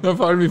 also... Ja,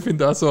 vor allem, ich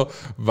finde da so,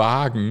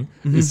 Wagen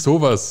ist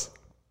sowas,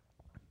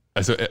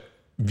 also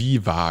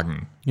wie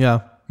Wagen?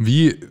 Ja.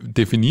 Wie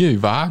definiere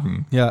ich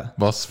Wagen? Ja.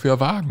 Was für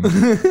Wagen?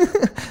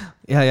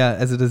 Ja,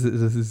 also das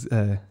ist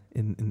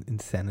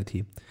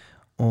Insanity.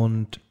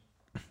 Und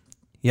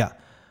ja,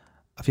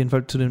 auf jeden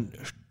Fall zu den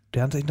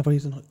Sternzeichen, da wollte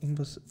ich jetzt noch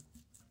irgendwas,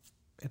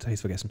 jetzt habe ich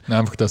es vergessen. Na,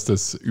 einfach, dass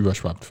das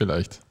überschwappt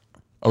vielleicht.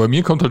 Aber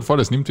mir kommt halt vor,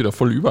 das nimmt wieder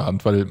voll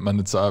Überhand, weil man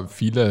jetzt auch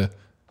viele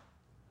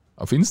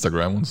auf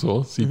Instagram und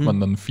so sieht man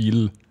dann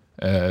viel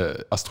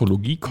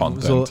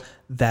Astrologie-Content. So,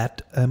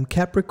 that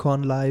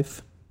Capricorn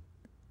Life.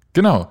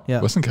 Genau.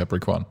 Ja. Was ist ein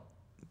Capricorn?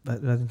 Ich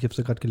habe es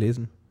ja gerade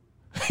gelesen.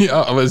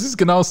 Ja, aber es ist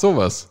genau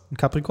sowas. Ein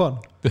Capricorn.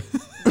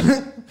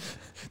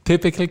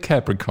 Typical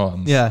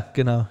Capricorns. Ja,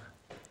 genau.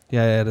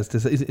 Ja, das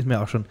ist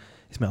mir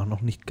auch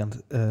noch nicht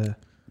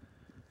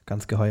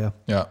ganz geheuer.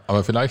 Ja,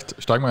 aber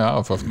vielleicht steigen wir ja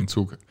auf den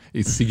Zug.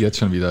 Ich sehe jetzt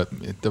schon wieder,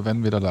 da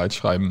werden wieder Leute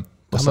schreiben,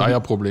 was sei ja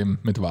Problem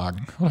mit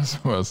Wagen oder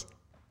sowas.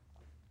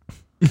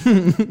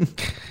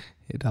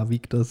 Da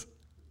wiegt das.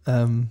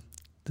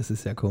 Das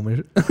ist sehr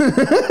komisch.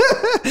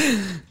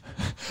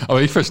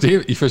 Aber ich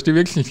verstehe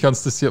wirklich nicht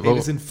ganz das hier.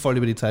 Wir sind voll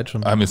über die Zeit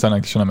schon. Wir sind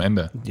eigentlich schon am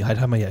Ende. Ja,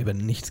 heute haben wir ja über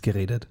nichts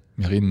geredet.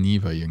 Wir reden nie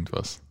über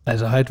irgendwas.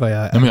 Also heute war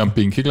ja... Wir haben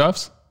Pinky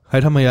Gloves.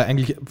 Heute haben wir ja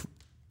eigentlich,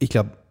 ich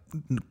glaube,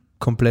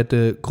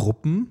 komplette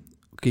Gruppen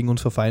gegen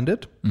uns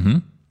verfeindet.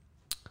 Mhm.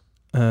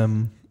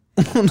 Und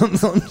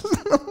ansonsten...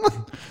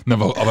 Na,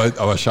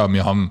 aber schau,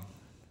 wir haben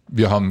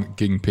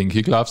gegen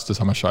Pinky Gloves, das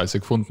haben wir scheiße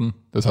gefunden.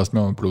 Das heißt, wir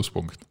haben einen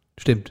Pluspunkt.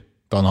 Stimmt.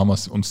 Dann haben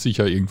wir uns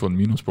sicher irgendwo einen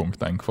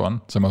Minuspunkt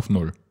eingefahren. Sind wir auf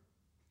 0.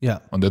 Ja.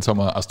 Und jetzt haben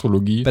wir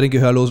Astrologie. Bei den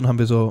Gehörlosen haben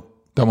wir so...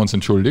 Da haben wir uns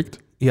entschuldigt.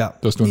 Ja.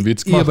 Du hast nur einen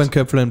Witz gemacht. Ich habe einen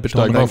Köpflein Beton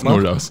Steigen wir auf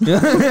 0 aus. Ja.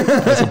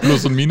 Also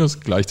Plus und Minus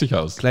gleicht sich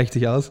aus. Gleicht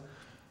sich aus.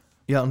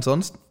 Ja, und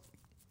sonst?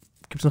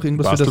 Gibt es noch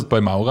irgendwas Warst für du das?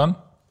 bei Maurern?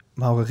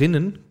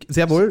 Maurerinnen?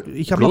 Sehr wohl.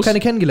 Ich habe noch Plus? keine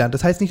kennengelernt.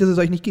 Das heißt nicht, dass es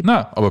euch nicht gibt.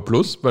 Na, aber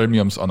Plus, weil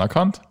wir haben es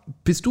anerkannt.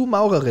 Bist du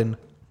Maurerin?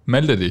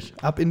 Melde dich.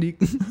 Ab in die...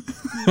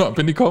 Ab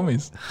in die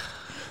Kommis.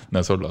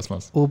 Na, so lassen wir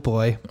es. Oh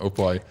boy. Oh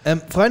boy.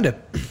 Freunde,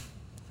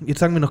 jetzt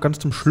sagen wir noch ganz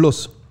zum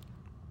Schluss.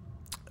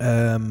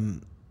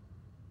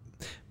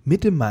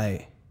 Mitte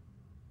Mai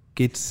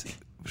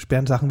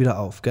sperren Sachen wieder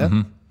auf, gell?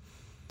 Mhm.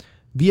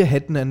 Wir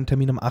hätten einen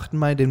Termin am 8.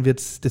 Mai,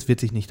 das wird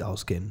sich nicht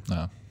ausgehen.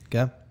 Na.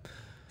 Gell?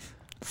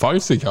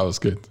 Falls sich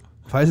ausgeht.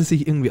 Falls es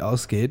sich irgendwie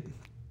ausgeht,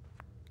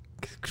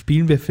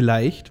 spielen wir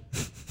vielleicht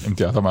Im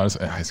Theater mal,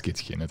 es geht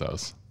sich eh nicht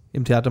aus.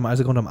 im Theater am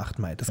Alsergrund am 8.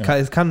 Mai. Das Ja.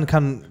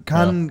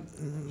 kann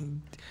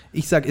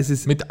ich sage, es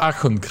ist... Mit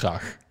Ach und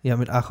Krach. Ja,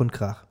 mit Ach und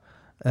Krach.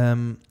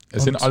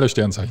 Es sind alle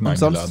Sternzeichen und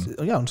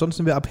eingeladen. sonst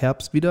sind wir ab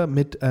Herbst wieder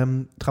mit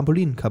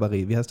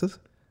Trampolin-Kabarett. Wie heißt das?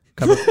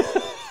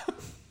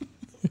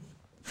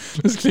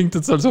 Das klingt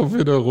jetzt, als ob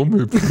wir da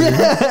rumhüpfen.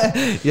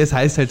 Ja, es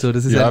heißt halt so.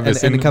 Das ist Ja,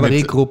 eine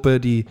Kabarettgruppe,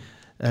 die...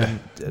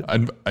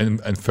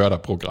 Ein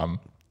Förderprogramm.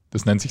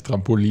 Das nennt sich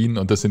Trampolin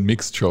und das sind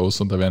Mixed-Shows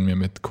und da werden wir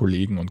mit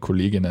Kollegen und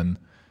Kolleginnen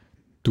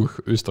durch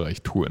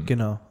Österreich touren.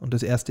 Genau. Und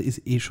das erste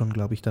ist schon,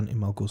 glaube ich, dann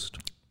im August.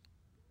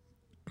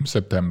 Im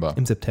September.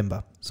 Im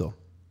September. So.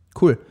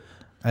 Cool.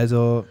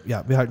 Also,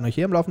 ja, wir halten euch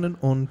hier am Laufenden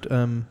und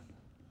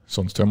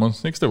Sonst hören wir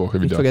uns nächste Woche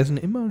nicht wieder. vergessen,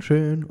 immer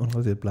schön und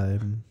rasiert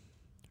bleiben.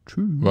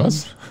 Tschüss.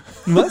 Was?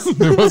 Was?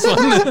 Das muss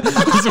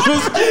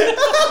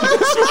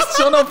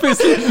schon ein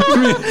bisschen.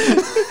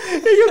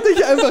 Ich hab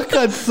dich einfach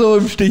gerade so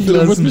im Stich Du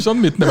musst lassen. mich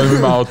schon mitnehmen mit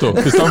dem Auto.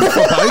 Bist dann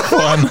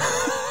vorbeigefahren.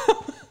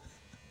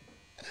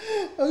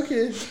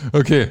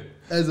 Okay.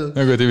 Also,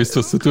 Na gut, ihr wisst,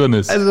 was zu tun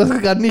ist. das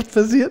ist gerade nicht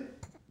passiert.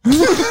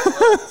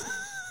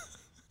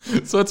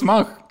 So, jetzt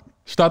mach.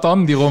 Start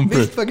an, die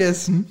Rumpel. Nicht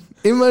vergessen,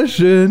 immer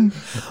schön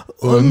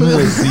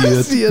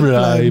Unrasiert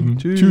bleiben.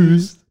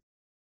 Tschüss.